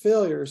kinds of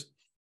failures.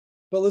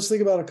 But let's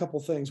think about a couple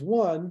things.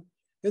 One,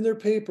 in their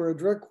paper, a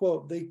direct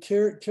quote,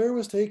 care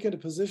was taken to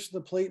position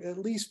the plate at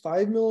least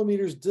 5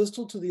 millimeters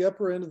distal to the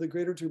upper end of the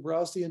greater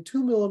tuberosity and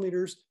 2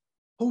 millimeters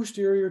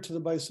posterior to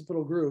the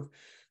bicipital groove.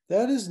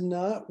 That is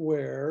not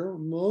where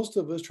most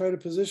of us try to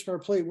position our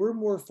plate. We're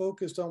more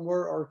focused on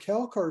where our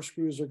calcar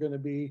screws are going to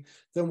be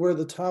than where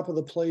the top of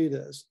the plate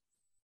is.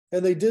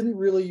 And they didn't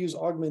really use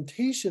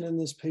augmentation in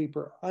this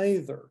paper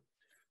either.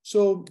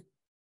 So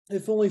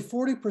if only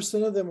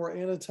 40% of them were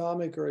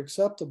anatomic or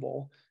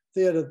acceptable,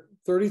 they had a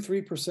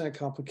 33%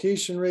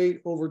 complication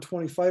rate, over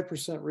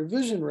 25%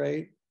 revision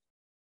rate,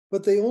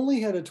 but they only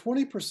had a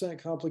 20%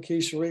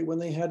 complication rate when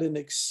they had an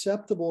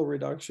acceptable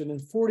reduction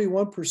and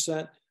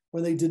 41%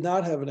 when they did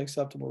not have an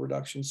acceptable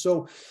reduction.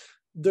 So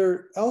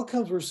their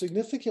outcomes were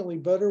significantly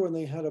better when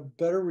they had a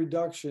better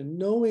reduction,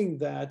 knowing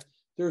that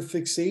their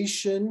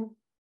fixation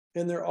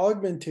and their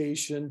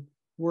augmentation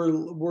were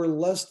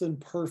less than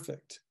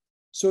perfect.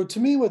 So to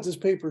me, what this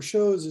paper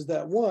shows is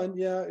that, one,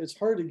 yeah, it's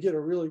hard to get a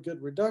really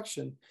good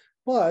reduction,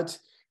 but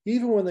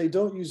even when they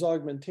don't use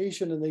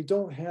augmentation and they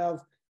don't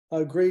have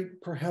a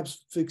great,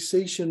 perhaps,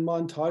 fixation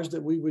montage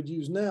that we would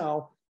use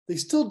now, they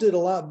still did a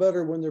lot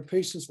better when their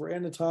patients were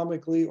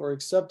anatomically or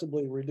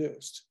acceptably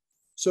reduced.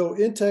 So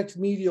intact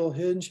medial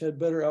hinge had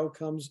better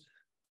outcomes,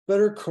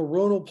 better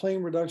coronal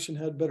plane reduction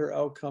had better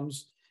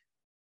outcomes,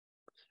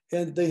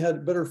 and they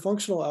had better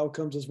functional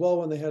outcomes as well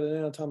when they had an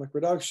anatomic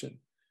reduction.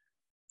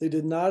 They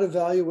did not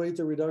evaluate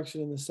the reduction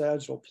in the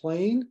sagittal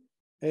plane,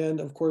 and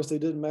of course, they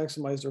didn't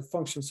maximize their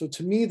function. So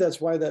to me, that's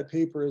why that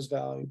paper is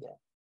valuable.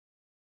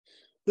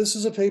 This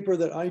is a paper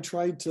that I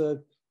tried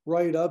to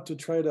write up to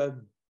try to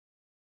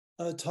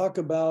talk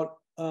about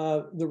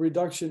the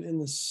reduction in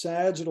the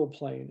sagittal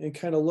plane and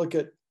kind of look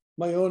at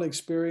my own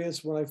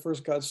experience when I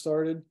first got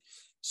started.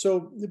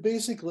 So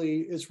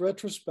basically, it's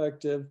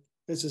retrospective.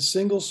 It's a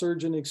single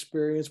surgeon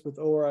experience with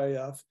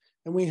ORIF.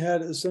 And we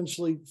had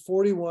essentially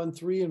 41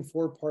 3- and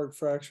 4-part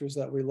fractures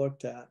that we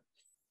looked at.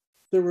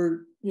 There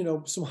were,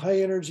 some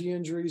high energy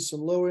injuries,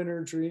 some low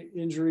energy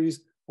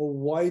injuries, a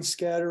wide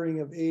scattering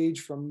of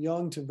age from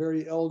young to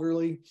very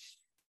elderly.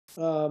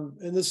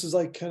 And this is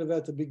like kind of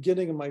at the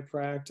beginning of my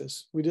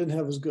practice. We didn't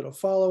have as good a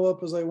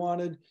follow-up as I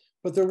wanted,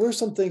 but there were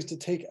some things to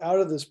take out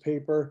of this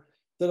paper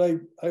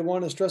that I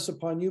want to stress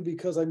upon you,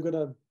 because I'm going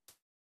to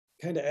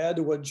kind of add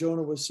to what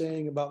Jonah was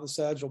saying about the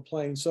sagittal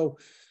plane. So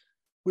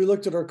we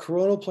looked at our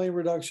coronal plane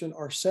reduction,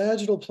 our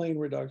sagittal plane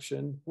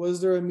reduction.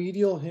 Was there a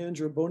medial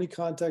hinge or bony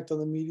contact on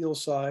the medial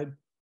side?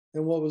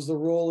 And what was the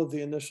role of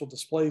the initial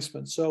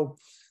displacement? So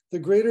the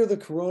greater the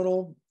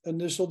coronal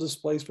initial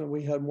displacement,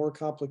 we had more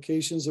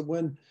complications. And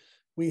when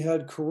we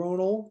had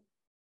coronal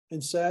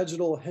and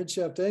sagittal head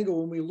shaft angle,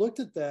 when we looked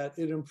at that,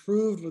 it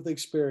improved with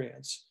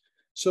experience.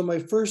 So my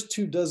first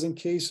 24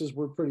 cases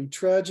were pretty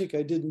tragic.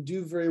 I didn't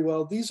do very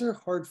well. These are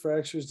hard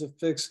fractures to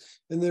fix,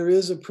 and there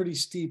is a pretty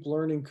steep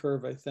learning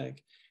curve, I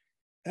think.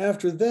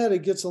 After that,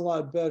 it gets a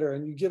lot better,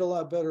 and you get a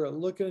lot better at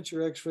looking at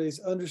your x-rays,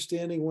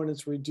 understanding when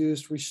it's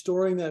reduced,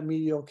 restoring that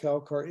medial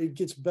calcar. It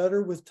gets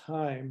better with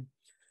time.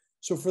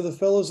 So for the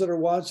fellows that are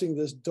watching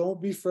this,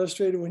 don't be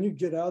frustrated when you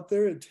get out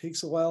there. It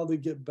takes a while to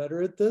get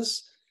better at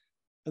this.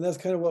 And that's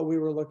kind of what we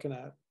were looking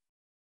at.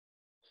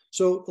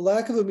 So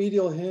lack of a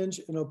medial hinge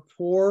and a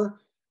poor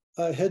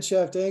head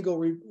shaft angle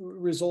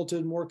resulted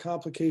in more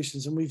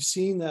complications. And we've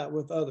seen that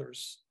with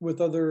others, with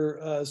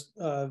other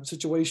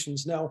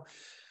situations. Now,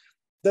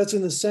 that's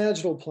in the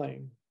sagittal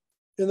plane.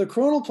 In the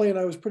coronal plane,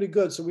 I was pretty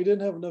good, so we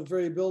didn't have enough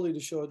variability to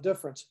show a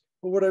difference.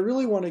 But what I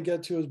really want to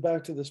get to is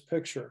back to this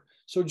picture.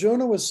 So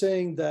Jonah was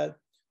saying that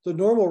the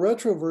normal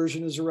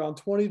retroversion is around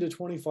 20 to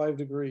 25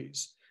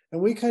 degrees. And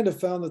we kind of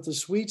found that the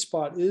sweet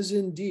spot is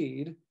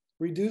indeed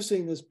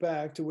reducing this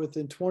back to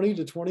within 20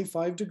 to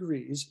 25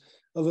 degrees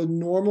of a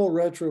normal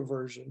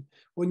retroversion.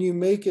 When you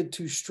make it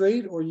too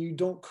straight or you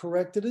don't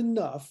correct it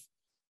enough,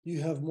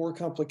 you have more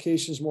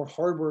complications, more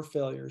hardware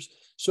failures.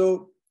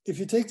 So if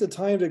you take the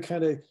time to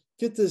kind of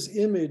get this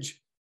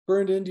image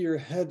burned into your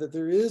head that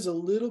there is a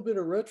little bit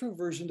of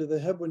retroversion to the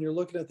head when you're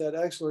looking at that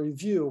axillary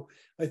view,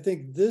 I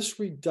think this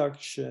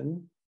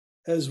reduction,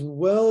 as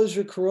well as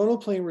your coronal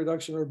plane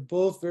reduction, are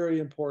both very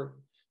important.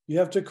 You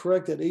have to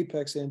correct that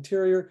apex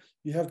anterior.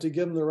 You have to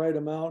give them the right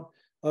amount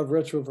of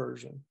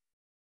retroversion.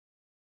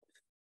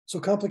 So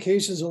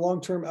complications and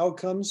long-term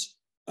outcomes.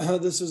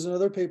 This is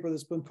another paper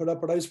that's been put up,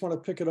 but I just want to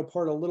pick it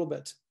apart a little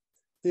bit.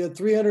 They had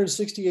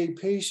 368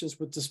 patients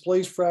with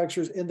displaced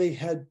fractures, and they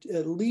had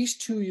at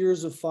least 2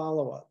 years of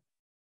follow-up.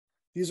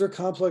 These are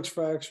complex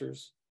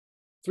fractures.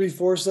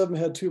 3/4 of them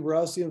had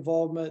tuberosity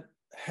involvement.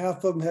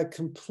 Half of them had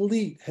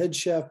complete head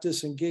shaft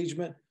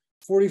disengagement.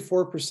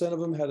 44% of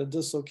them had a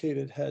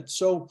dislocated head.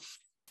 So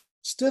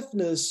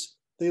stiffness,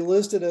 they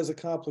listed as a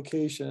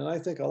complication. And I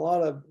think a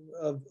lot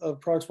of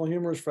proximal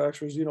humerus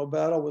fractures,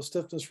 battle with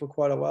stiffness for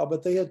quite a while,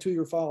 but they had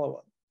 2-year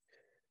follow-up.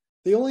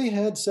 They only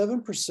had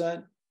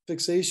 7%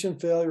 fixation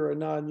failure or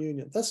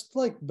non-union. That's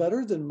like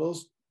better than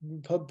most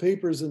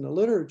papers in the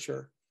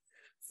literature.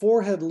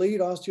 4 had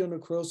late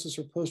osteonecrosis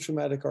or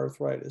post-traumatic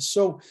arthritis.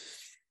 So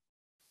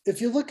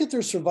if you look at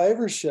their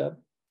survivorship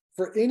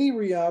for any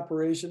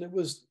reoperation, it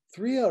was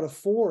 3 out of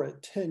 4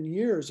 at 10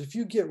 years. If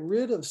you get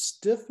rid of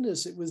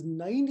stiffness, it was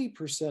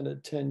 90%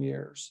 at 10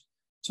 years.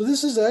 So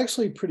this is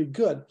actually pretty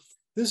good.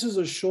 This is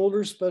a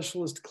shoulder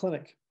specialist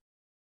clinic.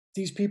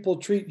 These people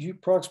treat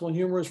proximal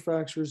humerus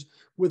fractures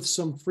with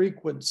some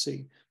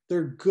frequency.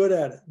 They're good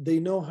at it. They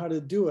know how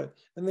to do it.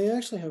 And they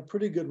actually have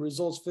pretty good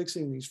results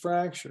fixing these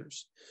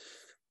fractures.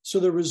 So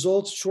the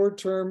results,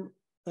 short-term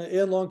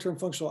and long-term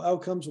functional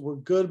outcomes, were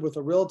good with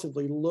a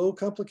relatively low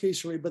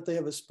complication rate, but they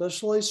have a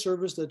specialized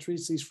service that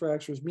treats these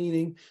fractures,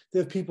 meaning they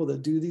have people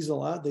that do these a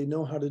lot. They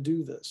know how to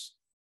do this.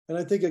 And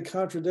I think it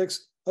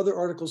contradicts other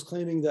articles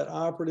claiming that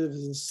operative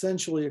is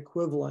essentially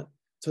equivalent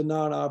to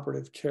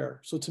non-operative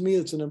care. So to me,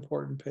 it's an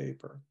important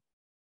paper.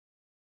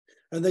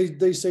 And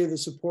they say the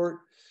support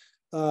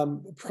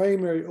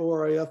primary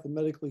ORIF and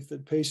medically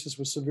fit patients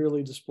with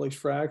severely displaced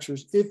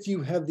fractures if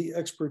you have the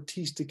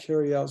expertise to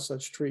carry out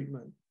such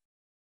treatment.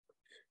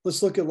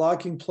 Let's look at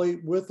locking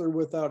plate with or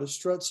without a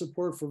strut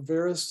support for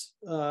varus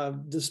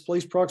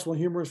displaced proximal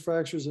humerus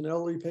fractures in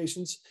elderly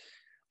patients.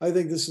 I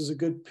think this is a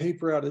good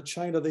paper out of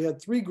China. They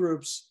had 3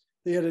 groups.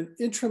 They had an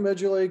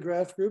intramedullary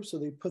graft group, so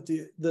they put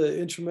the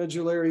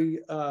intramedullary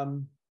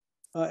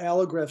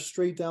allograft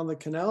straight down the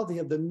canal. They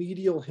have the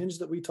medial hinge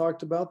that we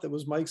talked about, that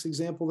was Mike's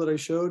example that I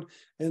showed,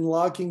 and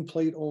locking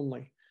plate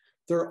only.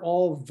 They're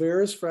all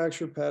varus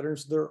fracture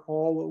patterns. They're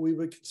all what we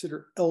would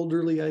consider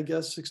elderly, I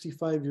guess,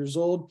 65 years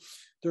old.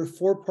 They're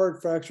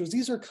 4-part fractures.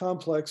 These are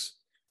complex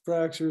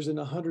fractures in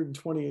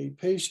 128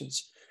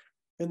 patients.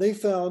 And they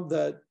found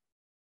that,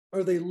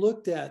 or they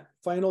looked at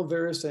final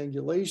varus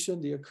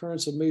angulation, the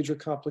occurrence of major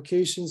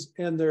complications,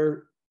 and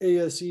their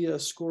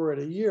ASES score at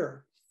a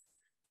year.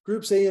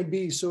 Groups A and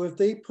B, so if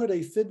they put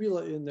a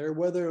fibula in there,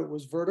 whether it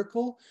was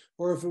vertical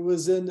or if it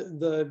was in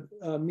the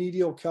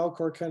medial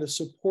calcar kind of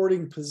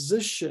supporting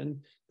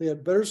position, they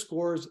had better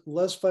scores,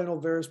 less final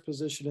varus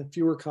position, and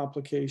fewer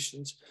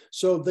complications.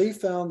 So they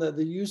found that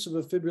the use of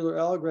a fibular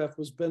allograft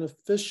was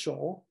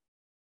beneficial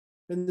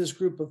in this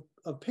group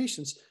of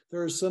patients.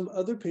 There are some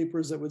other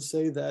papers that would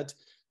say that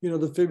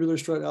the fibular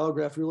strut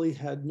allograft really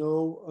had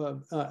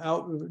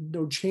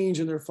no change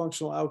in their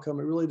functional outcome.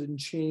 It really didn't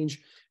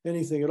change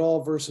anything at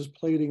all versus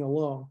plating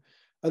alone.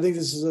 I think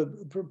this is a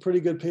pretty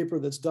good paper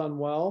that's done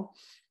well.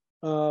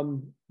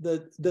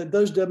 That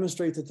does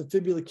demonstrate that the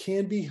fibula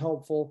can be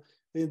helpful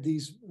in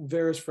these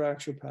varus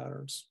fracture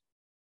patterns.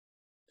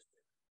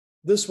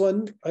 This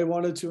one I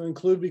wanted to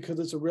include because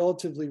it's a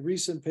relatively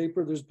recent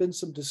paper. There's been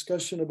some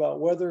discussion about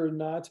whether or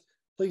not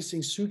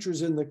placing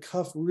sutures in the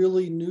cuff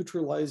really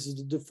neutralizes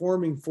the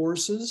deforming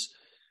forces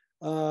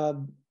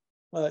in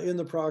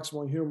the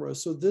proximal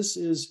humerus. So this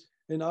is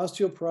an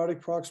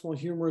osteoporotic proximal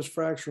humerus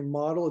fracture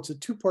model. It's a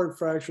two-part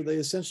fracture. They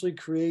essentially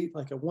create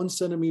like a 1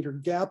 centimeter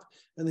gap,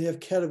 and they have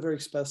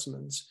cadaveric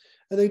specimens.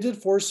 And they did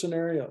 4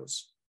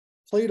 scenarios,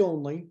 plate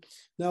only.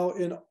 Now,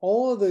 in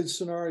all of the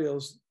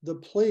scenarios, the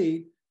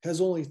plate has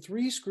only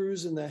 3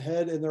 screws in the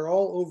head, and they're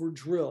all over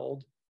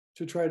drilled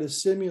to try to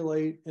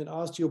simulate an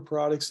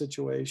osteoporotic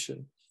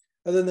situation.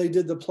 And then they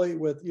did the plate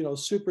with,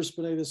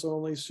 supraspinatus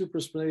only,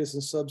 supraspinatus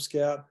and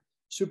subscap,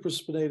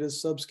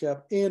 supraspinatus,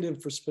 subscap, and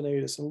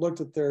infraspinatus, and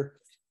looked at their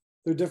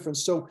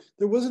difference. So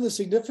there wasn't a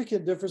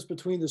significant difference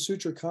between the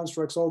suture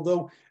constructs,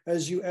 although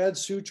as you add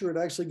suture, it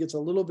actually gets a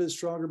little bit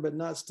stronger, but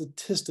not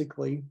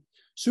statistically.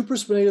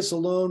 Supraspinatus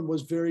alone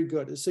was very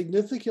good. It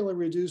significantly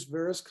reduced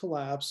varus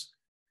collapse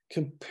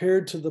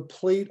compared to the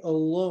plate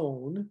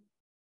alone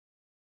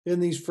in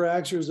these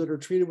fractures that are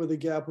treated with a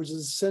gap, which is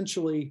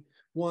essentially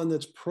one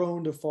that's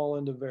prone to fall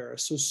into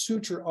varus. So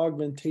suture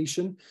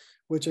augmentation,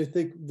 which I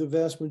think the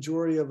vast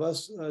majority of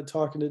us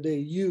talking today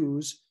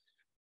use,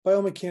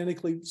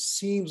 biomechanically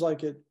seems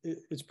like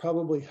it's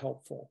probably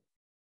helpful.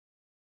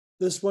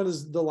 This one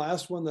is the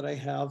last one that I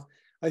have.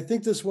 I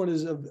think this one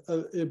is an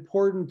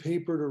important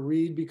paper to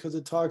read because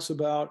it talks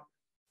about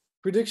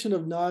prediction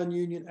of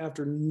non-union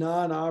after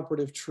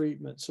non-operative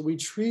treatment. So we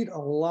treat a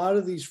lot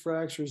of these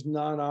fractures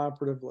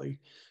non-operatively.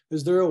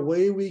 Is there a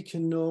way we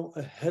can know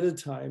ahead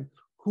of time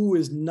who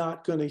is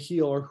not going to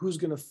heal or who's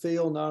going to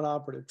fail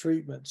non-operative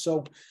treatment?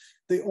 So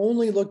they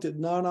only looked at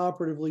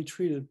non-operatively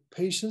treated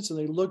patients, and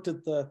they looked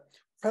at the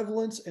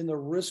prevalence and the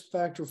risk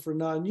factor for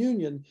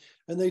non-union,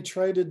 and they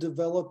tried to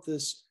develop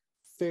this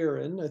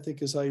FARIN, I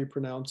think is how you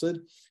pronounce it,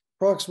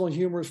 proximal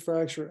humerus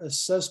fracture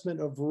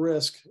assessment of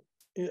risk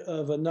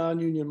of a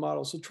non-union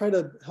model. So try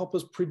to help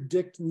us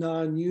predict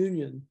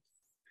non-union.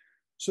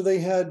 So they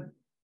had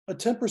a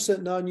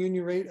 10%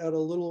 non-union rate out of a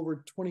little over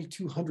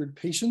 2,200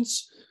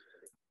 patients.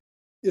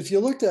 If you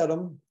looked at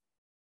them,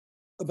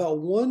 about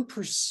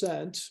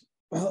 1%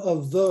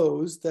 of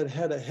those that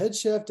had a head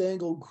shaft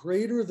angle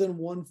greater than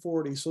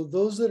 140, so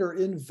those that are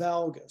in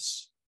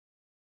valgus,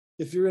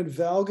 if you're in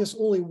valgus,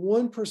 only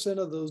 1%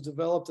 of those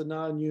developed a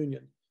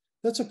non-union.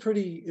 That's a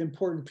pretty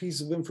important piece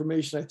of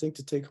information, I think,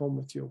 to take home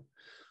with you.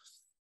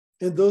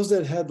 And those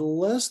that had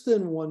less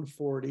than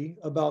 140,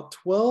 about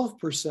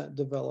 12%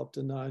 developed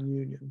a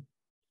non-union.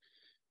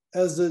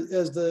 As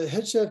the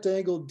head shaft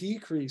angle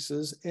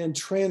decreases and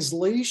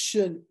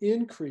translation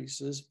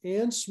increases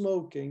and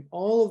smoking,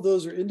 all of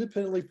those are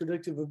independently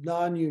predictive of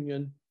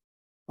non-union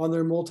on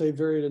their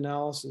multivariate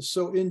analysis.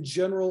 So in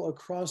general,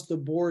 across the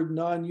board,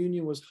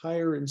 non-union was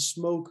higher in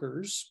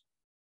smokers.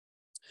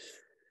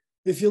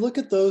 If you look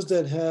at those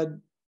that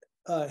had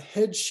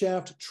head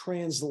shaft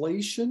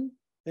translation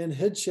and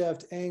head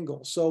shaft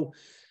angle. So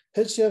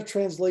head shaft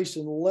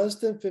translation less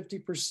than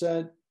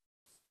 50%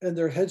 and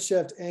their head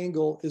shaft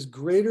angle is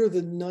greater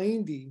than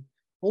 90.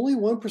 Only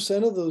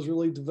 1% of those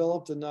really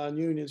developed a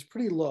non-union. It's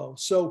pretty low.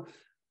 So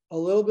a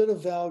little bit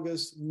of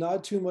valgus,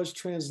 not too much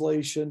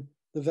translation.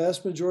 The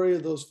vast majority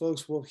of those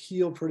folks will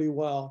heal pretty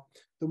well.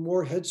 The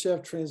more head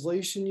shaft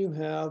translation you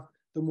have,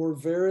 the more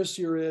varus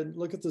you're in.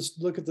 Look at this,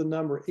 look at the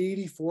number,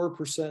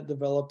 84%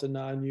 developed a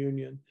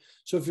non-union.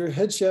 So if your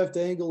head shaft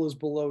angle is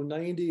below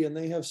 90 and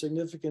they have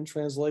significant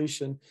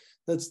translation,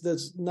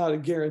 that's not a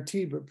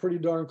guarantee, but pretty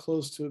darn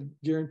close to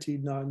a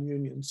guaranteed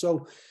non-union.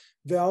 So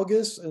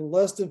valgus and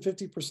less than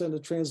 50%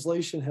 of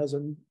translation has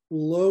a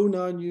low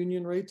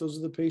non-union rate. Those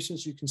are the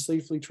patients you can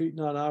safely treat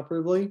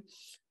non-operatively.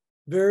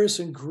 Varus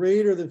and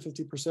greater than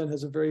 50%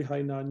 has a very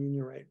high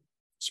non-union rate.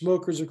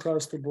 Smokers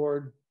across the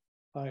board,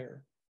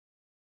 higher.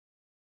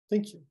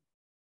 Thank you.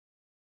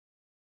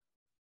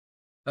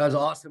 That was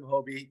awesome,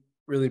 Hobie.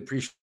 Really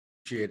appreciate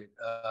it.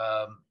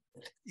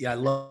 Yeah, I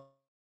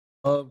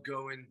love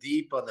going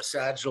deep on the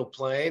sagittal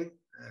plane.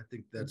 I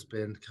think that's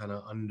been kind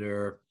of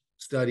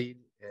understudied,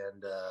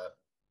 and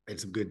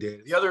it's some good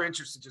data. The other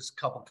interesting, just a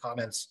couple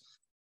comments.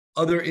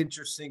 Other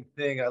interesting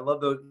thing, I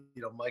love the,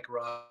 Mike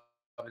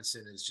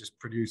Robinson is just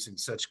producing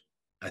such,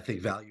 I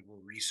think, valuable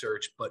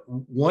research. But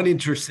one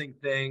interesting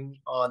thing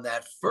on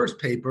that first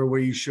paper where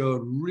you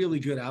showed really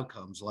good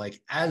outcomes,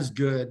 like as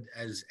good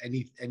as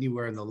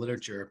anywhere in the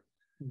literature,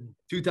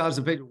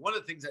 2,000 pages. One of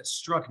the things that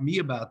struck me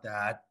about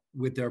that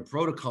with their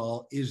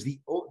protocol is the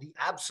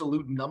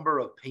absolute number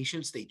of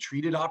patients they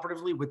treated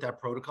operatively with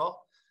that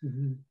protocol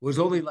was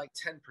only like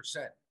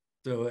 10%.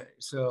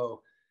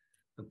 So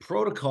the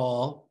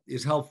protocol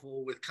is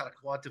helpful with kind of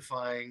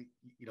quantifying,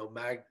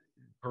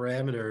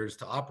 parameters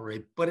to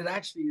operate, but it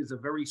actually is a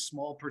very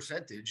small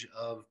percentage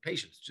of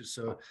patients. Just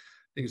so I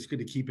think it's good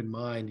to keep in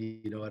mind,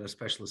 at a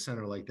specialist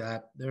center like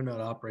that, they're not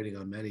operating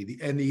on many.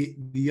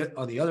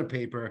 On the other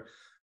paper,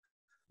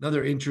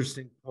 another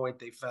interesting point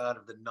they found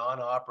of the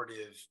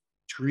non-operative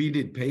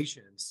treated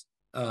patients,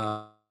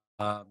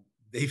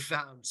 they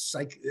found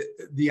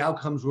the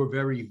outcomes were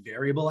very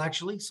variable.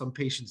 Actually, some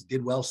patients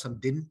did well, some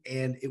didn't,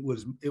 and it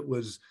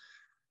was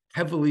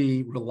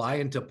heavily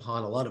reliant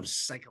upon a lot of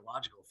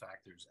psychological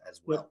factors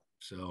as well. Yep.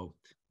 So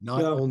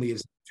not only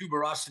is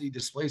tuberosity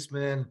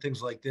displacement,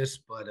 things like this,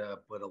 but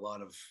a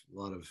lot of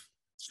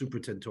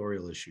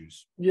supratentorial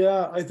issues.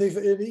 Yeah, I think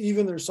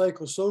even their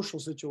psychosocial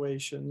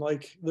situation,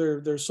 like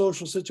their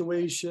social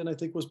situation, I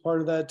think was part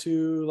of that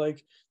too.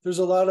 Like there's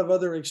a lot of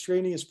other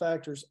extraneous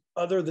factors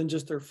other than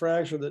just their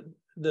fracture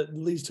that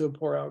leads to a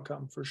poor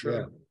outcome for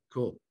sure. Yeah,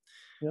 cool.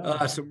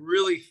 Yeah. Some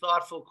really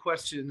thoughtful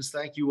questions.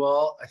 Thank you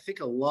all. I think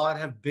a lot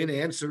have been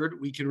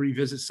answered. We can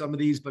revisit some of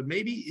these, but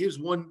maybe is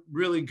one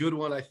really good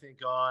one, I think,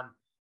 on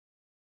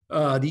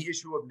the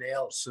issue of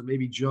nails. So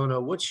maybe, Jonah,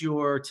 what's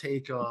your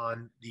take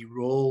on the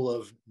role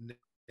of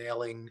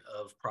nailing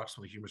of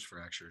proximal humerus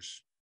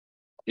fractures?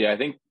 Yeah,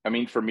 I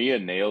mean, for me, a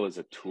nail is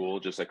a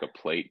tool, just like a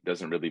plate.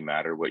 Doesn't really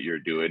matter what you're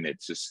doing.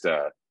 It's just,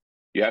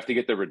 you have to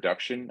get the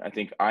reduction. I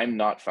think I'm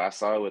not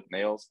facile with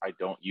nails. I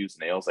don't use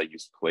nails. I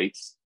use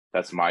plates.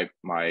 That's my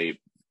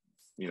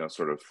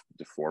sort of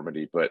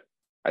deformity. But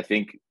I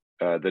think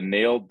the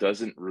nail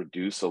doesn't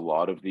reduce a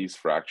lot of these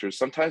fractures.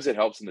 Sometimes it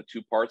helps in the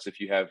two parts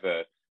if you have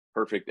a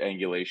perfect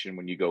angulation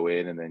when you go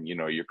in, and then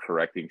you're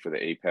correcting for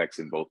the apex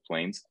in both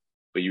planes.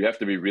 But you have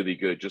to be really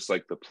good. Just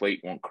like the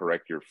plate won't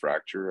correct your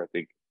fracture, I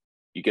think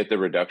you get the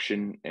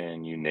reduction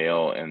and you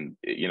nail. And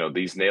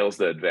these nails,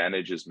 the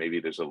advantage is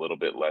maybe there's a little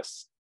bit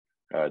less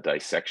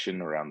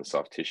dissection around the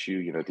soft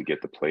tissue, to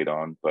get the plate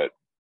on. But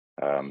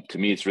to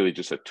me, it's really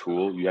just a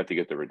tool. You have to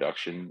get the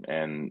reduction.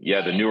 And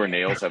yeah, the newer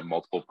nails have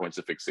multiple points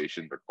of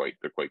fixation. They're quite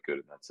good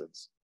in that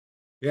sense.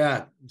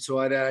 Yeah. So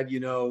I'd add,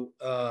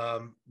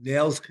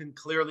 nails can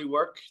clearly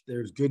work.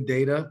 There's good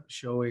data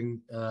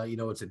showing,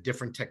 it's a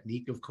different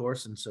technique, of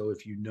course. And so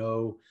if you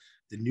know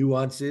the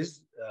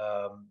nuances,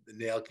 the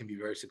nail can be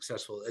very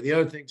successful. And the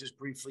other thing, just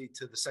briefly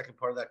to the second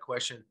part of that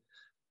question,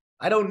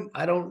 I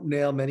don't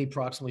nail many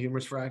proximal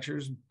humerus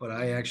fractures, but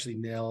I actually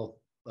nail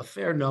a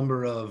fair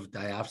number of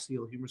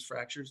diaphyseal humerus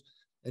fractures.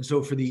 And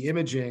so for the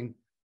imaging,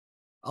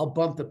 I'll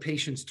bump the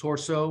patient's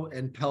torso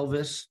and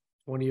pelvis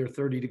 20 or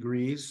 30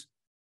 degrees.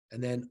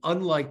 And then,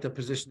 unlike the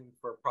positioning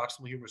for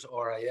proximal humerus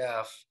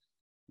RIF,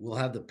 we'll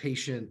have the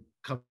patient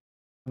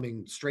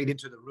coming straight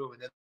into the room,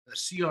 and then the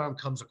C-arm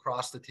comes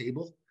across the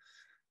table,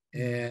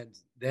 and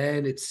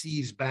then it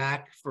sees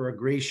back for a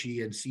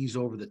Gracie and sees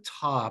over the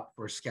top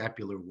for a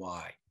scapular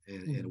Y,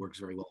 and it works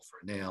very well for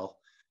a nail.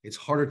 It's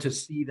harder to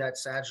see that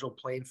sagittal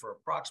plane for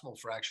a proximal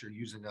fracture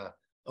using a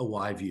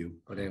Y view.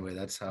 But anyway,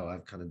 that's how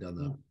I've kind of done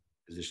the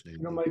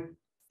positioning. Mike,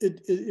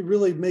 it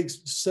really makes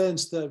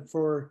sense that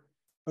for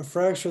a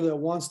fracture that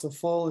wants to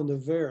fall into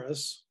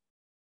varus,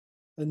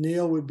 a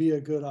nail would be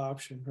a good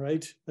option,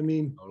 right? I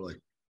mean, totally.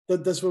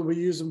 That's what we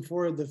use them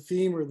for, the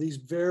femur, these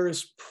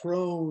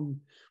varus-prone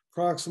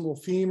proximal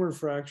femur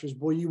fractures.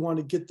 Boy, you want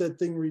to get that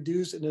thing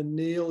reduced, and a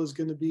nail is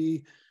going to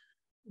be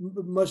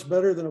much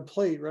better than a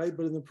plate, right?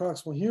 But in the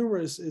proximal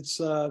humerus, it's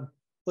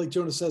like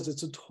Jonah says,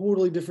 it's a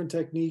totally different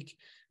technique.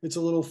 It's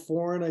a little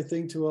foreign, I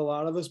think, to a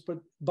lot of us, but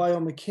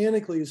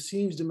biomechanically, it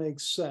seems to make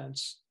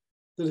sense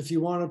that if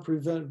you want to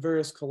prevent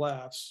varus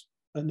collapse,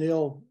 a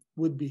nail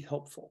would be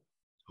helpful.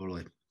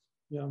 Totally.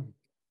 Yeah.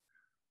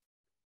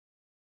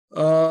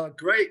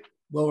 Great.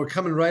 Well, we're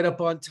coming right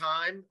up on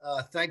time.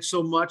 Thanks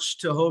so much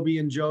to Hobie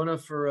and Jonah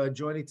for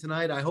joining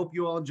tonight. I hope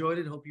you all enjoyed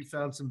it. Hope you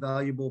found some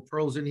valuable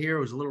pearls in here.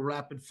 It was a little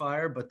rapid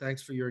fire, but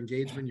thanks for your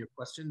engagement, your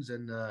questions,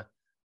 and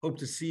hope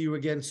to see you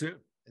again soon.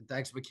 And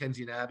thanks,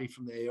 Mackenzie and Abby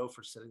from the AO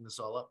for setting this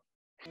all up.